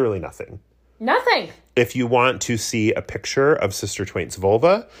answer. Literally nothing. Nothing. If you want to see a picture of Sister Twain's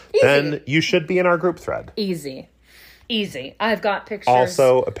vulva, then you should be in our group thread. Easy. I've got pictures.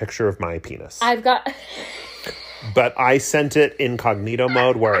 Also, a picture of my penis. I've got... But I sent it incognito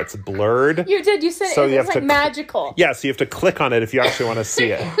mode where it's blurred. You did. You said so it was like magical. Yeah, so you have to click on it if you actually want to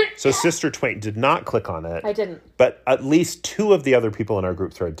see it. So Sister Twain did not click on it. I didn't. But at least 2 of the other people in our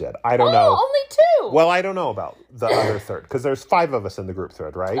group thread did. I don't know. Only Well, I don't know about the other third, because there's 5 of us in the group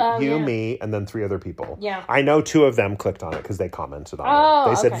thread, right? You, me, and then 3 other people. Yeah. I know 2 of them clicked on it because they commented on it.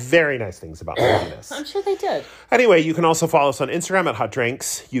 They said very nice things about my penis. I'm sure they did. Anyway, you can also follow us on Instagram at Hot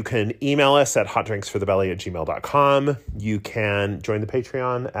Drinks. You can email us at hotdrinksforthebelly@gmail.com. You can join the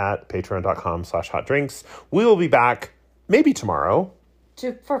Patreon at patreon.com/hotdrinks. We will be back maybe tomorrow.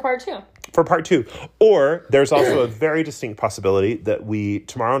 For part 2. For part 2. Or there's also a very distinct possibility that we,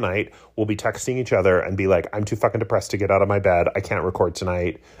 tomorrow night, will be texting each other and be like, I'm too fucking depressed to get out of my bed. I can't record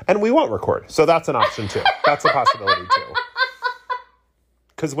tonight. And we won't record. So that's an option too. That's a possibility too.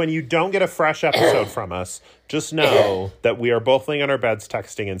 Because when you don't get a fresh episode from us, just know that we are both laying on our beds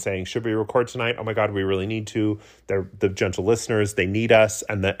texting and saying, should we record tonight? Oh my God, we really need to. They're the gentle listeners. They need us.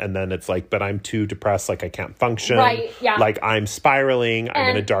 And then it's like, but I'm too depressed. Like I can't function. Right, yeah. Like I'm spiraling. I'm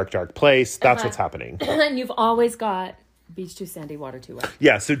in a dark, dark place. That's what's happening. And you've always got beach too sandy, water too wet.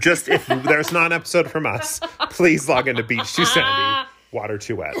 Yeah, so just if there's not an episode from us, please log into beach too sandy, water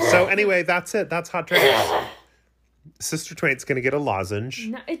too wet. So anyway, that's it. That's Hot Drinks. Sister Twain's going to get a lozenge.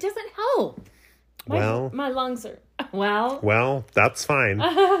 No, it doesn't help. My lungs are... Well, that's fine.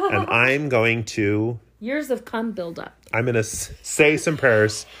 And I'm going to... Years of cum buildup. I'm going to say some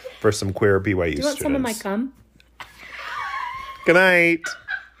prayers for some queer BYU students. Do you want some of my cum? Good night.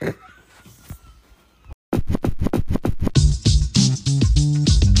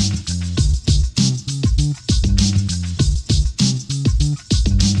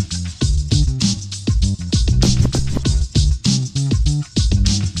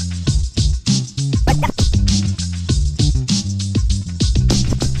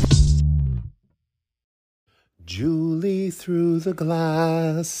 Julie through the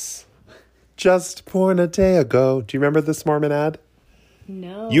glass, just born a day ago. Do you remember this Mormon ad?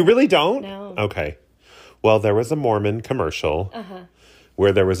 No. You really don't? No. Okay. Well, there was a Mormon commercial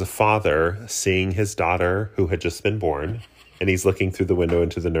where there was a father seeing his daughter who had just been born, and he's looking through the window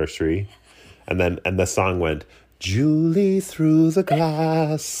into the nursery, and the song went, Julie through the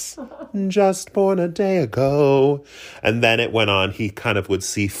glass, just born a day ago. And then it went on, he kind of would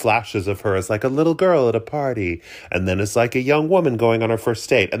see flashes of her as like a little girl at a party. And then it's like a young woman going on her first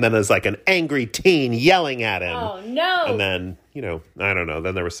date. And then there's like an angry teen yelling at him. Oh, no. And then, I don't know.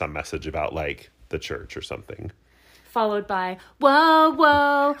 Then there was some message about like the church or something. Followed by, whoa,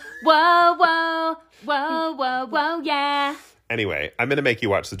 whoa, whoa, whoa, whoa, whoa, whoa, yeah. Anyway, I'm going to make you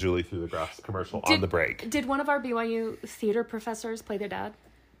watch the Julie Through the Grass commercial on the break. Did one of our BYU theater professors play their dad?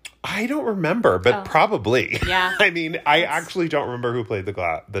 I don't remember, but probably. Yeah. I mean, I actually don't remember who played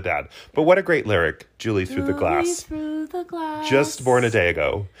the dad. But what a great lyric, Julie Through the Glass. Through the glass. Just born a day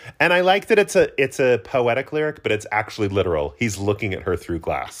ago. And I like that it's a poetic lyric, but it's actually literal. He's looking at her through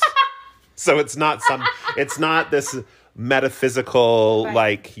glass. So it's not this metaphysical,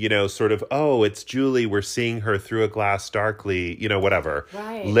 like, sort of, oh, it's Julie, we're seeing her through a glass darkly, whatever.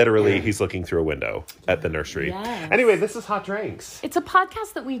 Right. Literally, he's looking through a window at the nursery. Yes. Anyway, this is Hot Drinks. It's a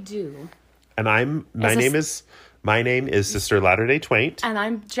podcast that we do. And my name is Sister Latter-day Twain. And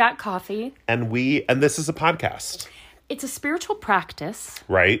I'm Jack Coffey. And this is a podcast. It's a spiritual practice.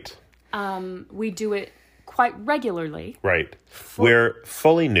 Right. We do it quite regularly. Right. We're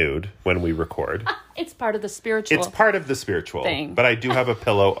fully nude when we record. It's part of the spiritual. It's part of the spiritual thing. But I do have a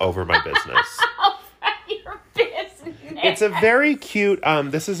pillow over my business. Your business. It's a very cute.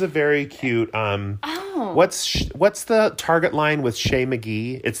 This is a very cute. What's the Target line with Shay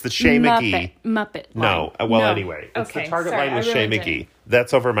McGee? It's the Shay McGee Muppet. No. No. Anyway, it's the Target line with Shay McGee.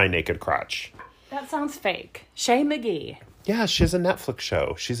 That's over my naked crotch. That sounds fake. Shay McGee. Yeah, she has a Netflix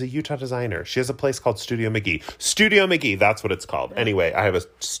show. She's a Utah designer. She has a place called Studio McGee. Studio McGee, that's what it's called. Anyway, I have a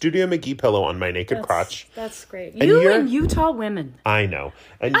Studio McGee pillow on my naked crotch. That's great. And you and Utah women. I know.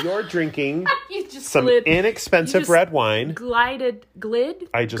 And you're drinking some glid. inexpensive red wine. Glid?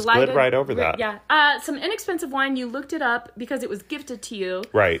 I just glid right over that. Yeah. Some inexpensive wine. You looked it up because it was gifted to you.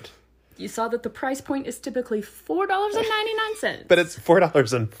 Right. You saw that the price point is typically $4.99. But it's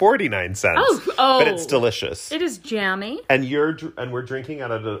 $4.49. Oh. But it's delicious. It is jammy. And we're drinking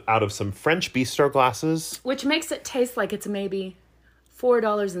out of some French bistro glasses, which makes it taste like it's maybe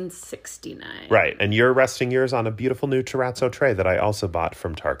 $4.69. Right. And you're resting yours on a beautiful new terrazzo tray that I also bought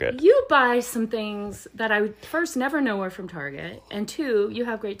from Target. You buy some things that I would first never know are from Target, and 2, you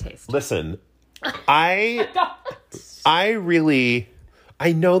have great taste. Listen, I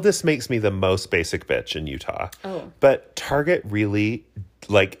know this makes me the most basic bitch in Utah. Oh. But Target really,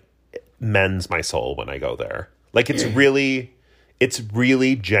 mends my soul when I go there. It's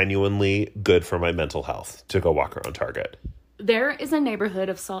really genuinely good for my mental health to go walk around Target. There is a neighborhood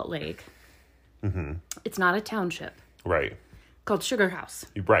of Salt Lake. Mm-hmm. It's not a township. Right. Called Sugar House.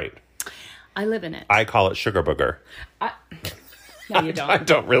 Right. I live in it. I call it sugar booger. No, you don't. I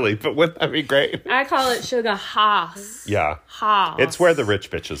don't really, but wouldn't that be great? I call it sugar house. Yeah. House. It's where the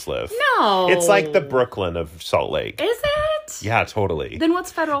rich bitches live. No. It's like the Brooklyn of Salt Lake. Is it? Yeah, totally. Then what's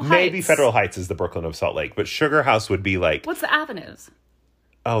Federal Heights? Maybe Federal Heights is the Brooklyn of Salt Lake, but Sugar House would be like... What's the Avenues?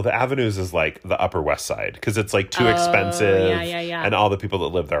 Oh, the Avenues is like the Upper West Side because it's like too expensive. Yeah. And all the people that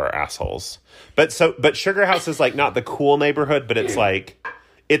live there are assholes. But Sugar House is like not the cool neighborhood, but it's like,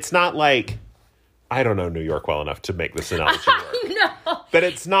 it's not like, I don't know New York well enough to make this analogy work. No. But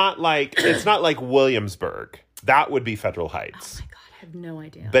it's not like Williamsburg. That would be Federal Heights. Oh my God, I have no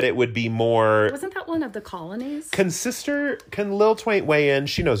idea. But it would be more... Wasn't that one of the colonies? Can Lil Twain weigh in?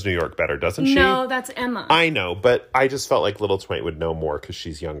 She knows New York better, doesn't she? No, that's Emma. I know, but I just felt like Lil Twain would know more because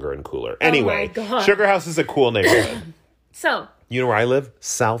she's younger and cooler. Anyway, my God. Sugar House is a cool neighborhood. So... You know where I live?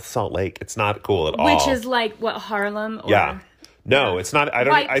 South Salt Lake. It's not cool at all. Which is like, what, Harlem? Or... Yeah. No, it's not. I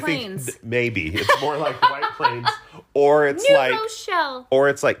don't. White I Plains. think maybe it's more like White Plains, or it's New like, Rochelle. or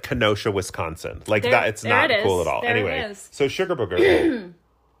it's like Kenosha, Wisconsin. Like There- that. It's there not it is. cool at all. There Anyway, it is. so Sugar Booger.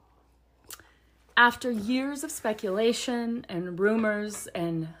 After years of speculation and rumors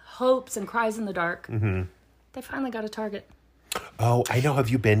and hopes and cries in the dark, they finally got a Target. Oh, I know. Have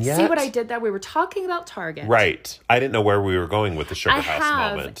you been yet? See what I did there? We were talking about Target. Right. I didn't know where we were going with the Sugar I House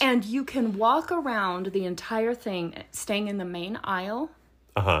have, moment. and you can walk around the entire thing, staying in the main aisle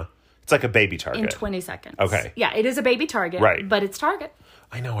It's like a baby Target. in 20 seconds. Okay. Yeah, it is a baby Target. Right. But it's Target.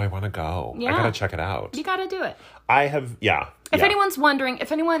 I know. I want to go. Yeah. I gotta check it out. You got to do it. I have. Yeah. If anyone's wondering,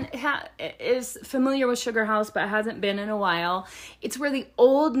 if anyone is familiar with Sugar House but hasn't been in a while, it's where the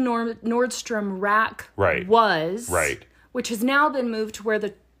old Nordstrom rack was. Right. Which has now been moved to where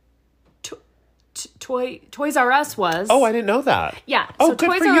the Toys R Us was. Oh, I didn't know that. Yeah. Oh, so good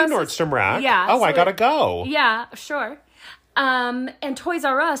Toys for R you, Us Nordstrom Rack. Yeah. Oh, so I gotta go. Yeah, sure. And Toys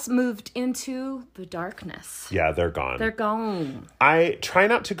R Us moved into the darkness. Yeah, they're gone. They're gone. I try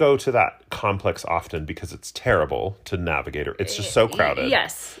not to go to that complex often because it's terrible to navigate. It's just so crowded.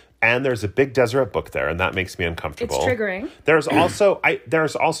 Yes. And there's a big Deseret book there, and that makes me uncomfortable. It's triggering.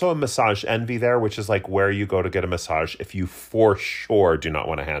 There's also a Massage Envy there, which is like where you go to get a massage if you for sure do not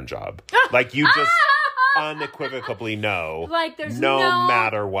want a hand job. Like you just unequivocally know. Like there's no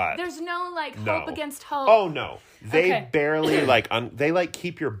matter what. There's no like hope against hope. Oh no. They Okay. barely they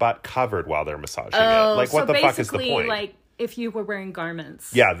keep your butt covered while they're massaging it. Oh, Like what so the fuck is the basically, point? like if you were wearing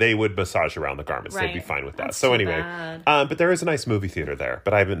garments. Yeah, they would massage around the garments. They'd be Right. fine with that. That's So too anyway, bad. but there is a nice movie theater there.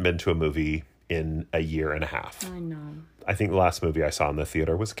 But I haven't been to a movie in a year and a half. I know. I think the last movie I saw in the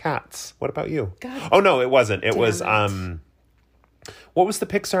theater was Cats. What about you? God Oh no, it wasn't. It damn was it. what was the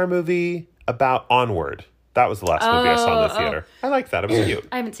Pixar movie about Onward? That was the last movie I saw in the theater. I liked that. It was cute.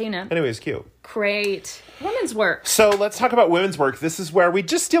 I haven't seen it. Anyway, it was cute. Great. Women's work. So let's talk about women's work. This is where we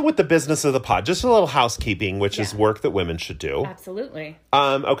just deal with the business of the pod. Just a little housekeeping, which is work that women should do. Absolutely.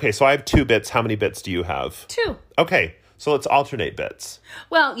 Okay, so I have 2 bits. How many bits do you have? 2. Okay, so let's alternate bits.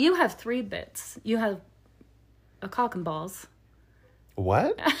 Well, you have 3 bits. You have a cock and balls.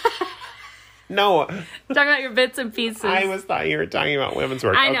 What? No, Talking about your bits and pieces. I thought you were talking about women's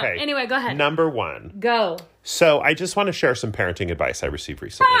work. I know. Okay. Anyway, go ahead. Number 1. Go. So I just want to share some parenting advice I received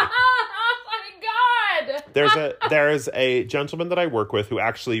recently. Oh my God. There's a gentleman that I work with who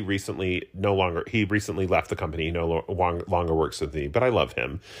actually recently left the company. He no longer works with me, but I love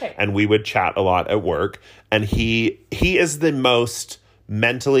him. Okay. And we would chat a lot at work. And he is the most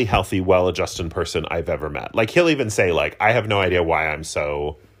mentally healthy, well-adjusted person I've ever met. Like he'll even say like, I have no idea why I'm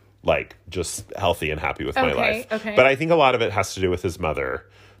so like just healthy and happy with my life. Okay. But I think a lot of it has to do with his mother,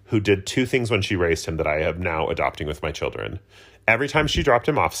 who did 2 things when she raised him that I am now adopting with my children. Every time she dropped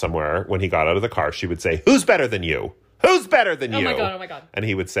him off somewhere, when he got out of the car, she would say, "Who's better than you? Who's better than you?" Oh my God. And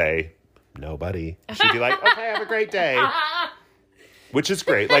he would say, "Nobody." She'd be like, "Okay, have a great day." Which is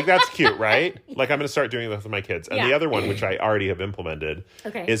great. Like, that's cute, right? Like, I'm going to start doing this with my kids. And the Yeah. other one, which I already have implemented,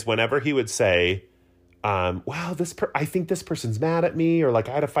 is whenever he would say, wow, I think this person's mad at me, or like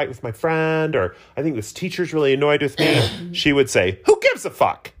I had a fight with my friend, or I think this teacher's really annoyed with me, she would say, "Who gives a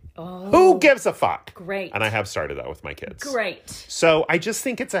fuck? Who gives a fuck?" Great. And I have started that with my kids. Great. So I just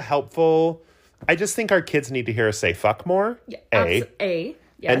think it's I just think our kids need to hear us say fuck more. Yeah, A.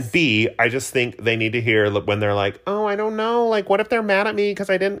 Yes. And B, I just think they need to hear when they're like, "Oh, I don't know. Like, what if they're mad at me because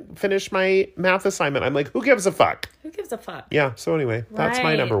I didn't finish my math assignment?" I'm like, "Who gives a fuck?" Who gives a fuck? Yeah. So anyway, that's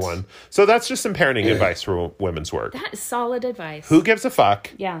my Right. number 1. So that's just some parenting advice for women's work. That is solid advice. Who gives a fuck?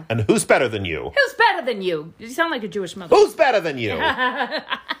 Yeah. And who's better than you? Who's better than you? You sound like a Jewish mother. Who's better than you?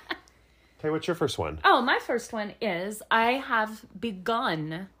 Okay, what's your first one? Oh, my first one is I have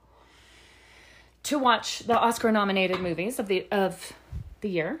begun to watch the Oscar-nominated movies of the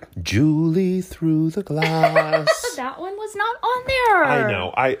year. Julie Through the Glass. That one was not on there. I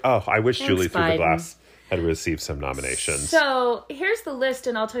know. I wish Julie Through the Glass had received some nominations. So here's the list,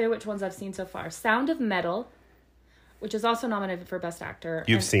 and I'll tell you which ones I've seen so far. Sound of Metal, which is also nominated for Best Actor.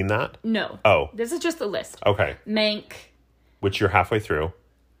 You've seen that? No. Oh. This is just the list. Okay. Mank. Which you're halfway through.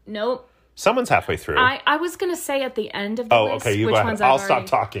 Nope. Someone's halfway through. I was going to say at the end of the list. Okay. You go ahead. I'll stop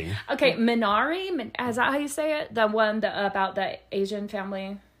talking. Okay. Minari. Is that how you say it? The one about the Asian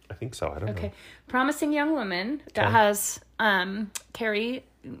family? I think so. I don't know. Okay. Promising Young Woman. That has Carrie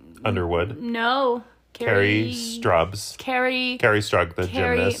Underwood. No. Carrie Stubbs. Carrie Strug, the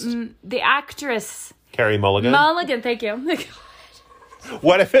gymnast. The actress. Carrie Mulligan. Thank you.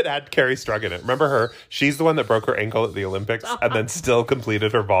 What if it had Carrie Strug in it? Remember her? She's the one that broke her ankle at the Olympics and then still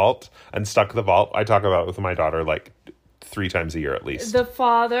completed her vault and stuck the vault. I talk about it with my daughter like 3 times a year at least. The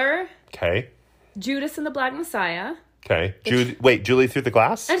Father. Okay. Judas and the Black Messiah. Okay. Julie Through the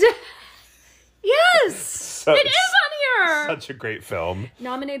Glass? Yes! It is on here! Such a great film.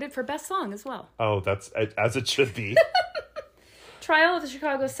 Nominated for Best Song as well. Oh, that's as it should be. Trial of the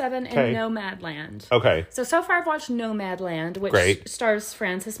Chicago 7 and Nomadland. Okay. So far I've watched Nomadland, which stars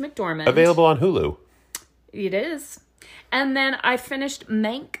Frances McDormand. Available on Hulu. It is. And then I finished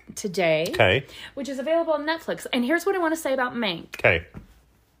Mank today. Okay. Which is available on Netflix. And here's what I want to say about Mank. Okay.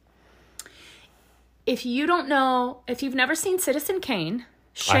 If you don't know, if you've never seen Citizen Kane,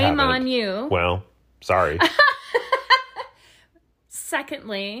 shame on you. Well, sorry.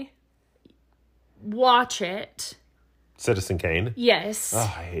 Secondly, watch it. Citizen Kane? Yes. Oh,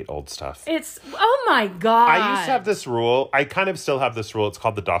 I hate old stuff. Oh my God. I used to have this rule. I kind of still have this rule. It's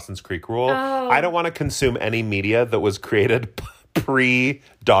called the Dawson's Creek rule. Oh. I don't want to consume any media that was created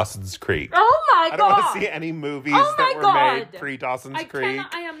pre-Dawson's Creek. Oh my God. I don't want to see any movies that were made pre-Dawson's Creek.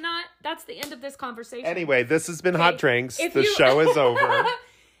 I am not. That's the end of this conversation. Anyway, this has been Hot Drinks. The show is over.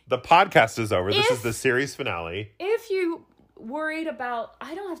 The podcast is over. This is the series finale. If you worried about,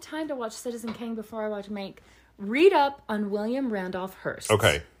 I don't have time to watch Citizen Kane before I watch Mank, read up on William Randolph Hearst.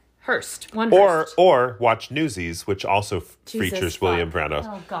 Okay. Hearst. Or watch Newsies, which also features William Randolph.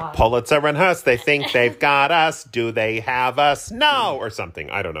 Oh, God. Pulitzer and Hearst, they think they've got us. Do they have us? No. Or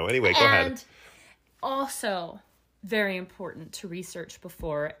something. I don't know. Anyway, go ahead. And also, very important to research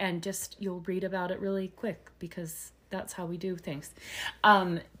before, and just you'll read about it really quick because that's how we do things.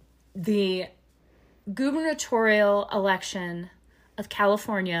 The gubernatorial election of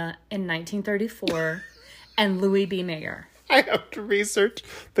California in 1934 and Louis B. Mayer. I have to research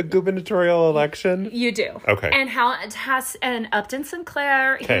the gubernatorial election. You do. Okay. And how it has, and Upton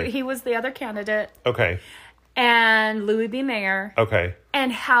Sinclair, he was the other candidate. Okay. And Louis B. Mayer. Okay.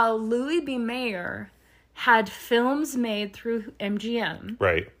 And how Louis B. Mayer had films made through MGM.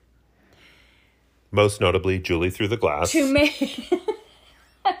 Right. Most notably, Julie Through the Glass.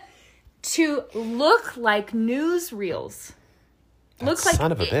 To look like newsreels. Look like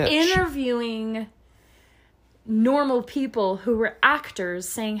son of a bitch. Interviewing normal people who were actors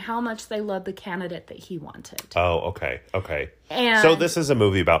saying how much they loved the candidate that he wanted. Oh, okay. Okay. And so this is a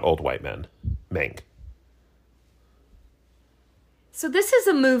movie about old white men. Mank. So this is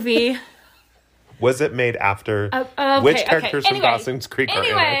a movie. Was it made after? Okay, which characters from Dawson's Creek are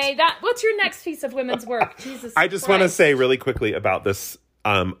in it? What's your next piece of women's work? Jesus I just want to say really quickly about this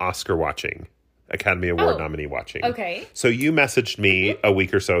Oscar watching. Academy Award nominee watching. Okay. So you messaged me a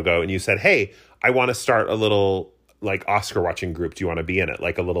week or so ago and you said, hey, I want to start a little like Oscar watching group. Do you want to be in it?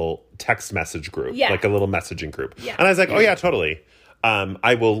 Like a little text message group. Yeah. Like a little messaging group. Yeah. And I was like, oh yeah, totally.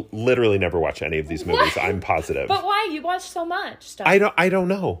 I will literally never watch any of these movies. I'm positive. But why? You watch so much stuff. I don't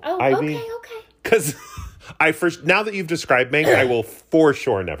know. Oh, okay. Because now that you've described Mank, I will for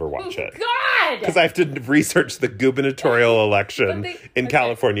sure never watch it. God! Because I have to research the gubernatorial election in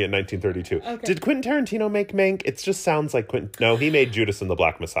California in 1932. Okay. Did Quentin Tarantino make Mank? It just sounds like Quentin. No, he made Judas and the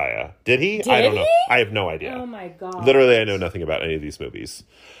Black Messiah. Did he? I don't know. I have no idea. Oh my God. Literally, I know nothing about any of these movies.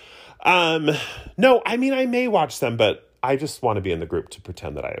 No, I mean, I may watch them, but I just want to be in the group to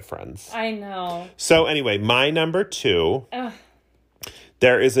pretend that I have friends. I know. So anyway, my number 2.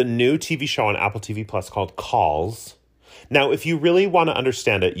 There is a new TV show on Apple TV Plus called Calls. Now, if you really want to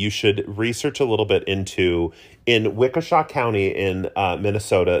understand it, you should research a little bit in Waukesha County in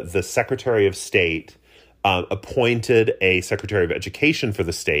Minnesota, the Secretary of State appointed a Secretary of Education for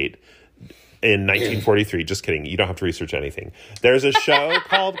the state in 1943. Just kidding. You don't have to research anything. There's a show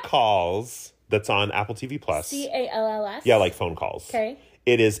called Calls that's on Apple TV Plus. CALLS? Yeah, like phone calls. Okay.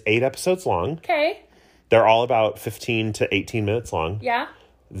 It is 8 episodes long. Okay. They're all about 15 to 18 minutes long. Yeah.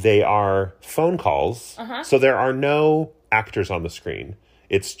 They are phone calls. So there are no actors on the screen.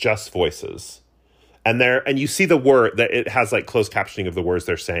 It's just voices. And you see the word that it has like closed captioning of the words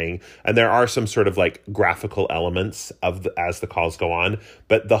they're saying. And there are some sort of like graphical elements as the calls go on.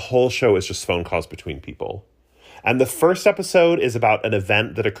 But the whole show is just phone calls between people. And the first episode is about an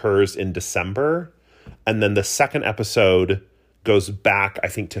event that occurs in December. And then the second episode goes back, I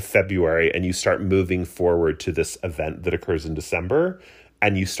think, to February. And you start moving forward to this event that occurs in December.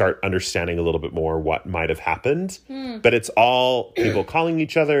 And you start understanding a little bit more what might have happened. But it's all people calling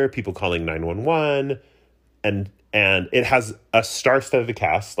each other, people calling 911. And it has a star-studded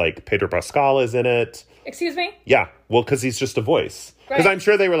cast. Like, Pedro Pascal is in it. Excuse me? Yeah. Well, because he's just a voice. Because I'm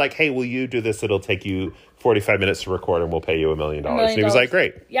sure they were like, hey, will you do this? It'll take you 45 minutes to record and we'll pay you $1 million. And he was like,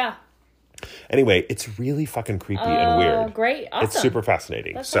 great. Yeah. Anyway, it's really fucking creepy and weird. Great. Awesome. It's super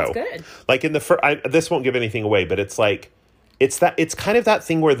fascinating. That sounds good. Like, in the this won't give anything away, but it's like... It's kind of that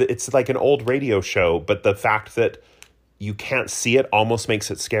thing where it's like an old radio show, but the fact that you can't see it almost makes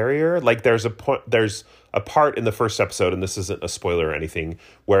it scarier. Like there's a part in the first episode, and this isn't a spoiler or anything,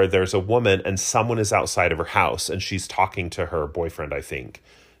 where there's a woman and someone is outside of her house and she's talking to her boyfriend, I think,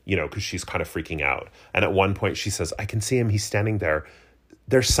 because she's kind of freaking out. And at one point she says, I can see him. He's standing there.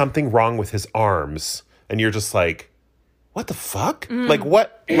 There's something wrong with his arms. And you're just like, what the fuck? Like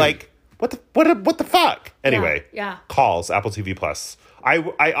what? Like, what the fuck? Anyway, yeah. Calls, Apple TV Plus.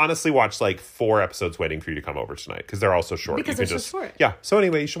 I honestly watched like 4 episodes waiting for you to come over tonight because they're all so short. Because they're so short. Yeah. So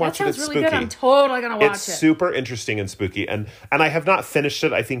anyway, you should watch it. It's really spooky. Good. I'm totally gonna watch it. It's super interesting and spooky, and I have not finished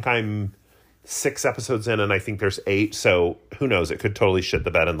it. I think I'm 6 episodes in, and I think there's 8. So who knows? It could totally shit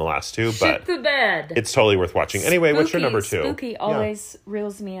the bed in the last 2, but shit the bed. It's totally worth watching. Anyway, spooky, what's your number 2? Spooky always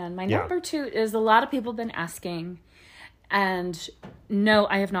reels me in. My number 2 is a lot of people have been asking. And no,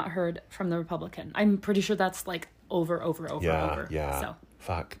 I have not heard from the Republican. I'm pretty sure that's like over. Yeah. So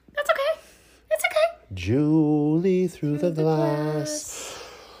fuck. That's okay. It's okay. Julie through the glass.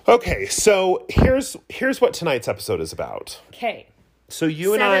 Okay, so here's what tonight's episode is about. Okay. So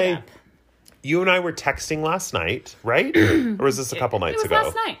you and I were texting last night, right? Or was this a couple nights ago? It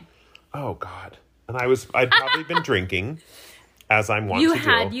was last night. Oh God. And I'd probably been drinking, as I'm wont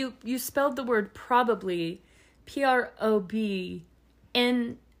to do. You spelled the word probably PROBNY.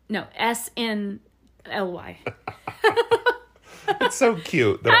 It's so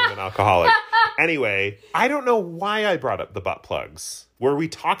cute that I'm an alcoholic. Anyway, I don't know why I brought up the butt plugs. Were we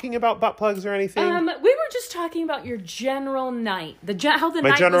talking about butt plugs or anything? We were just talking about your general night. How the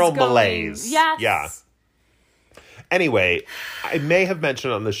night general was going. malaise. Yes. Yeah. Anyway, I may have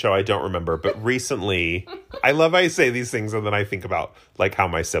mentioned on the show, I don't remember, but recently, I love how I say these things and then I think about like how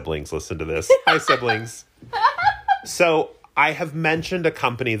my siblings listen to this. Hi, siblings. So I have mentioned a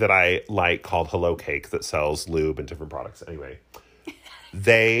company that I like called Hello Cake that sells lube and different products. Anyway,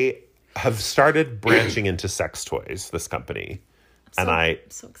 they have started branching into sex toys, this company. So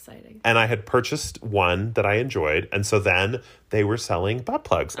exciting. And I had purchased one that I enjoyed. And so then they were selling butt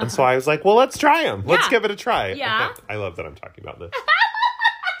plugs. And so I was like, well, let's try them. Let's give it a try. Yeah. I love that I'm talking about this.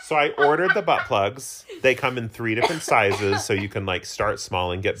 So I ordered the butt plugs. They come in 3 different sizes. So you can like start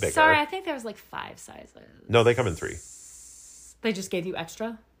small and get bigger. Sorry, I think there was like 5 sizes. No, they come in 3. They just gave you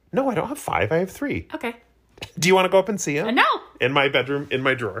extra? No, I don't have 5. I have 3. Okay. Do you want to go up and see them? No. In my bedroom, in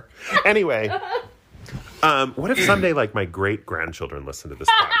my drawer. Anyway. What if someday, like, my great-grandchildren listen to this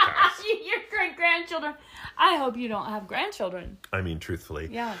podcast? Your great-grandchildren. I hope you don't have grandchildren. I mean, truthfully.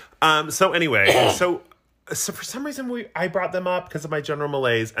 Yeah. So anyway, so for some reason I brought them up because of my general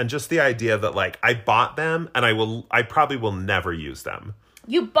malaise and just the idea that, like, I bought them and I probably will never use them.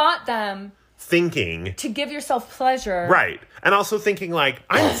 You bought them thinking to give yourself pleasure. Right. And also thinking, like,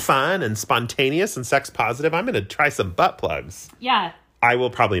 I'm fun and spontaneous and sex positive. I'm going to try some butt plugs. Yeah. I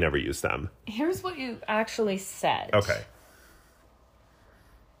will probably never use them. Here's what you actually said. Okay.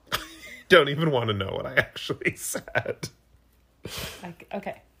 Don't even want to know what I actually said.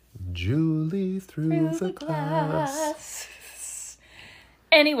 Okay. Julie through the glass.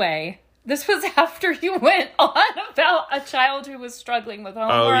 Anyway, this was after you went on about a child who was struggling with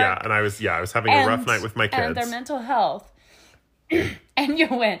homework. Oh, yeah. And I was having a rough night with my kids. And their mental health. And you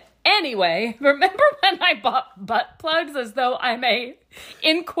went, anyway, remember when I bought butt plugs as though I'm a,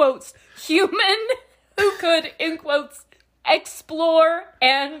 in quotes, human who could, in quotes, explore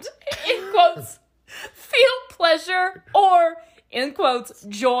and, in quotes, feel pleasure or, in quotes,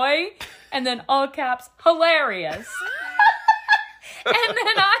 joy, and then all caps, hilarious. And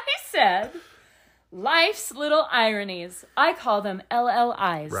then I said, life's little ironies. I call them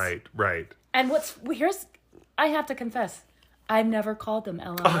LLIs. Right. And I have to confess, I've never called them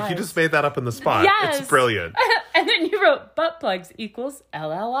LLIs. Oh, you just made that up in the spot. Yes. It's brilliant. And then you wrote butt plugs equals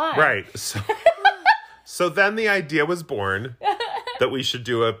LLI. Right. So then the idea was born that we should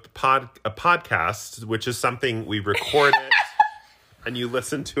do a podcast, which is something we record it and you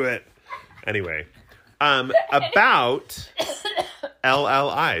listen to it. Anyway, about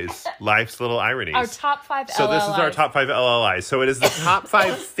LLIs, Life's Little Ironies. Our top 5 LLIs. So this is our top 5 LLIs. So it is the top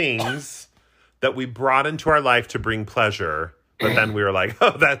 5 things that we brought into our life to bring pleasure, but then we were like,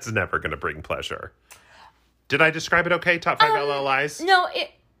 oh, that's never going to bring pleasure. Did I describe it okay? Top 5 LLIs? No,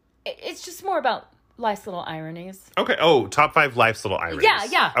 it's just more about Life's Little Ironies. Okay. Oh, top 5 Life's Little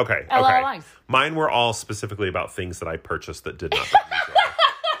Ironies. Yeah. Okay. LLIs. Mine were all specifically about things that I purchased that did not bring me joy.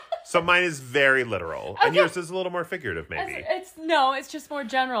 So mine is very literal, and yours is a little more figurative, maybe. It's just more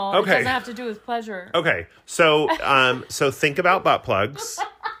general. Okay. It doesn't have to do with pleasure. Okay, so think about butt plugs,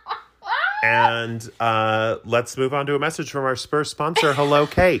 and let's move on to a message from our first sponsor, Hello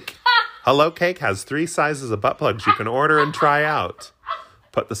Cake. Hello Cake has 3 sizes of butt plugs you can order and try out.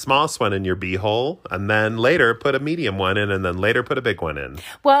 Put the smallest one in your beehole, and then later put a medium one in, and then later put a big one in.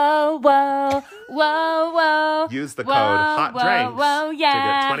 Whoa, whoa, whoa, whoa. Use the code HOTDRINKS to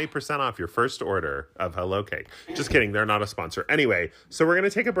get 20% off your first order of Hello Cake. Just kidding, they're not a sponsor. Anyway, so we're going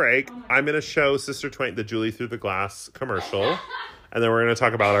to take a break. I'm going to show Sister Twain the Julie Through the Glass commercial, and then we're going to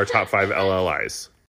talk about our top 5 LLIs.